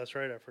 Yeah. Oh, that's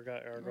right. I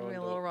forgot. We're We're going going to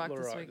to Little Rock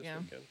this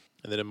weekend.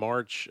 And then in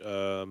March,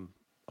 I'm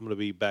going to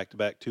be back to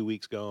back 2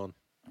 weeks gone.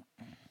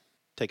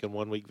 Taking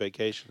 1 week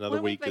vacation. Another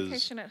 1 week week is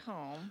vacation at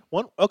home.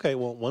 one. Okay,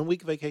 well, 1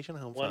 week vacation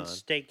at home. One Fine.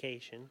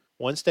 staycation.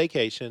 One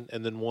staycation,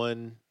 and then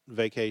one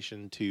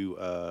vacation to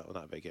well,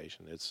 not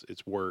vacation.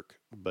 It's work,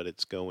 but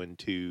it's going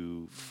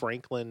to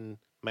Franklin,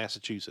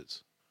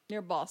 Massachusetts.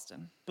 Near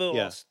Boston.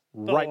 Yes,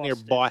 right near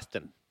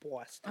Boston.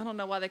 I don't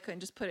know why they couldn't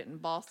just put it in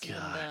Boston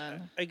God. and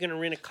done. Are you going to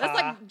rent a car? That's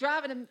like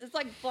driving. It's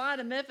like flying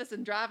to Memphis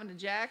and driving to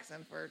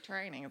Jackson for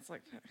training. It's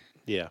like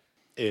Yeah,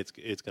 it's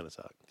going to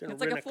suck. Gonna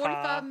it's like rent a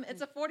car. 45.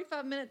 It's a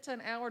 45-minute to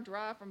an hour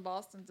drive from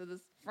Boston to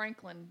this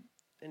Franklin.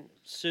 And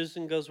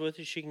Susan goes with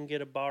you. She can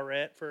get a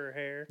barrette for her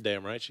hair.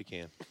 Damn right she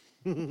can.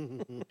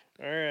 All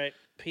right.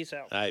 Peace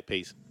out. All right,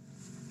 peace.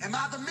 Am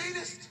I the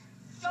meanest?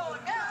 Sure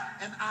enough.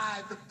 Am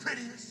I the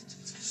prettiest?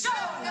 Sure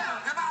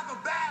enough. Am I the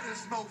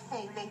baddest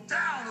mofo low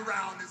down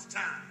around this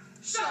town?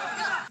 Sure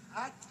enough.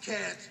 I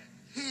can't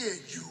hear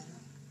you.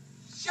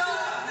 Sure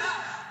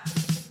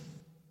enough.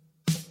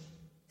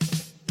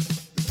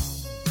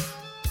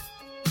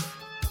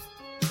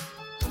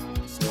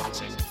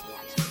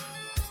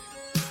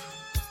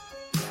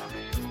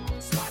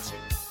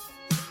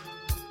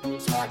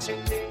 Who's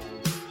watching me?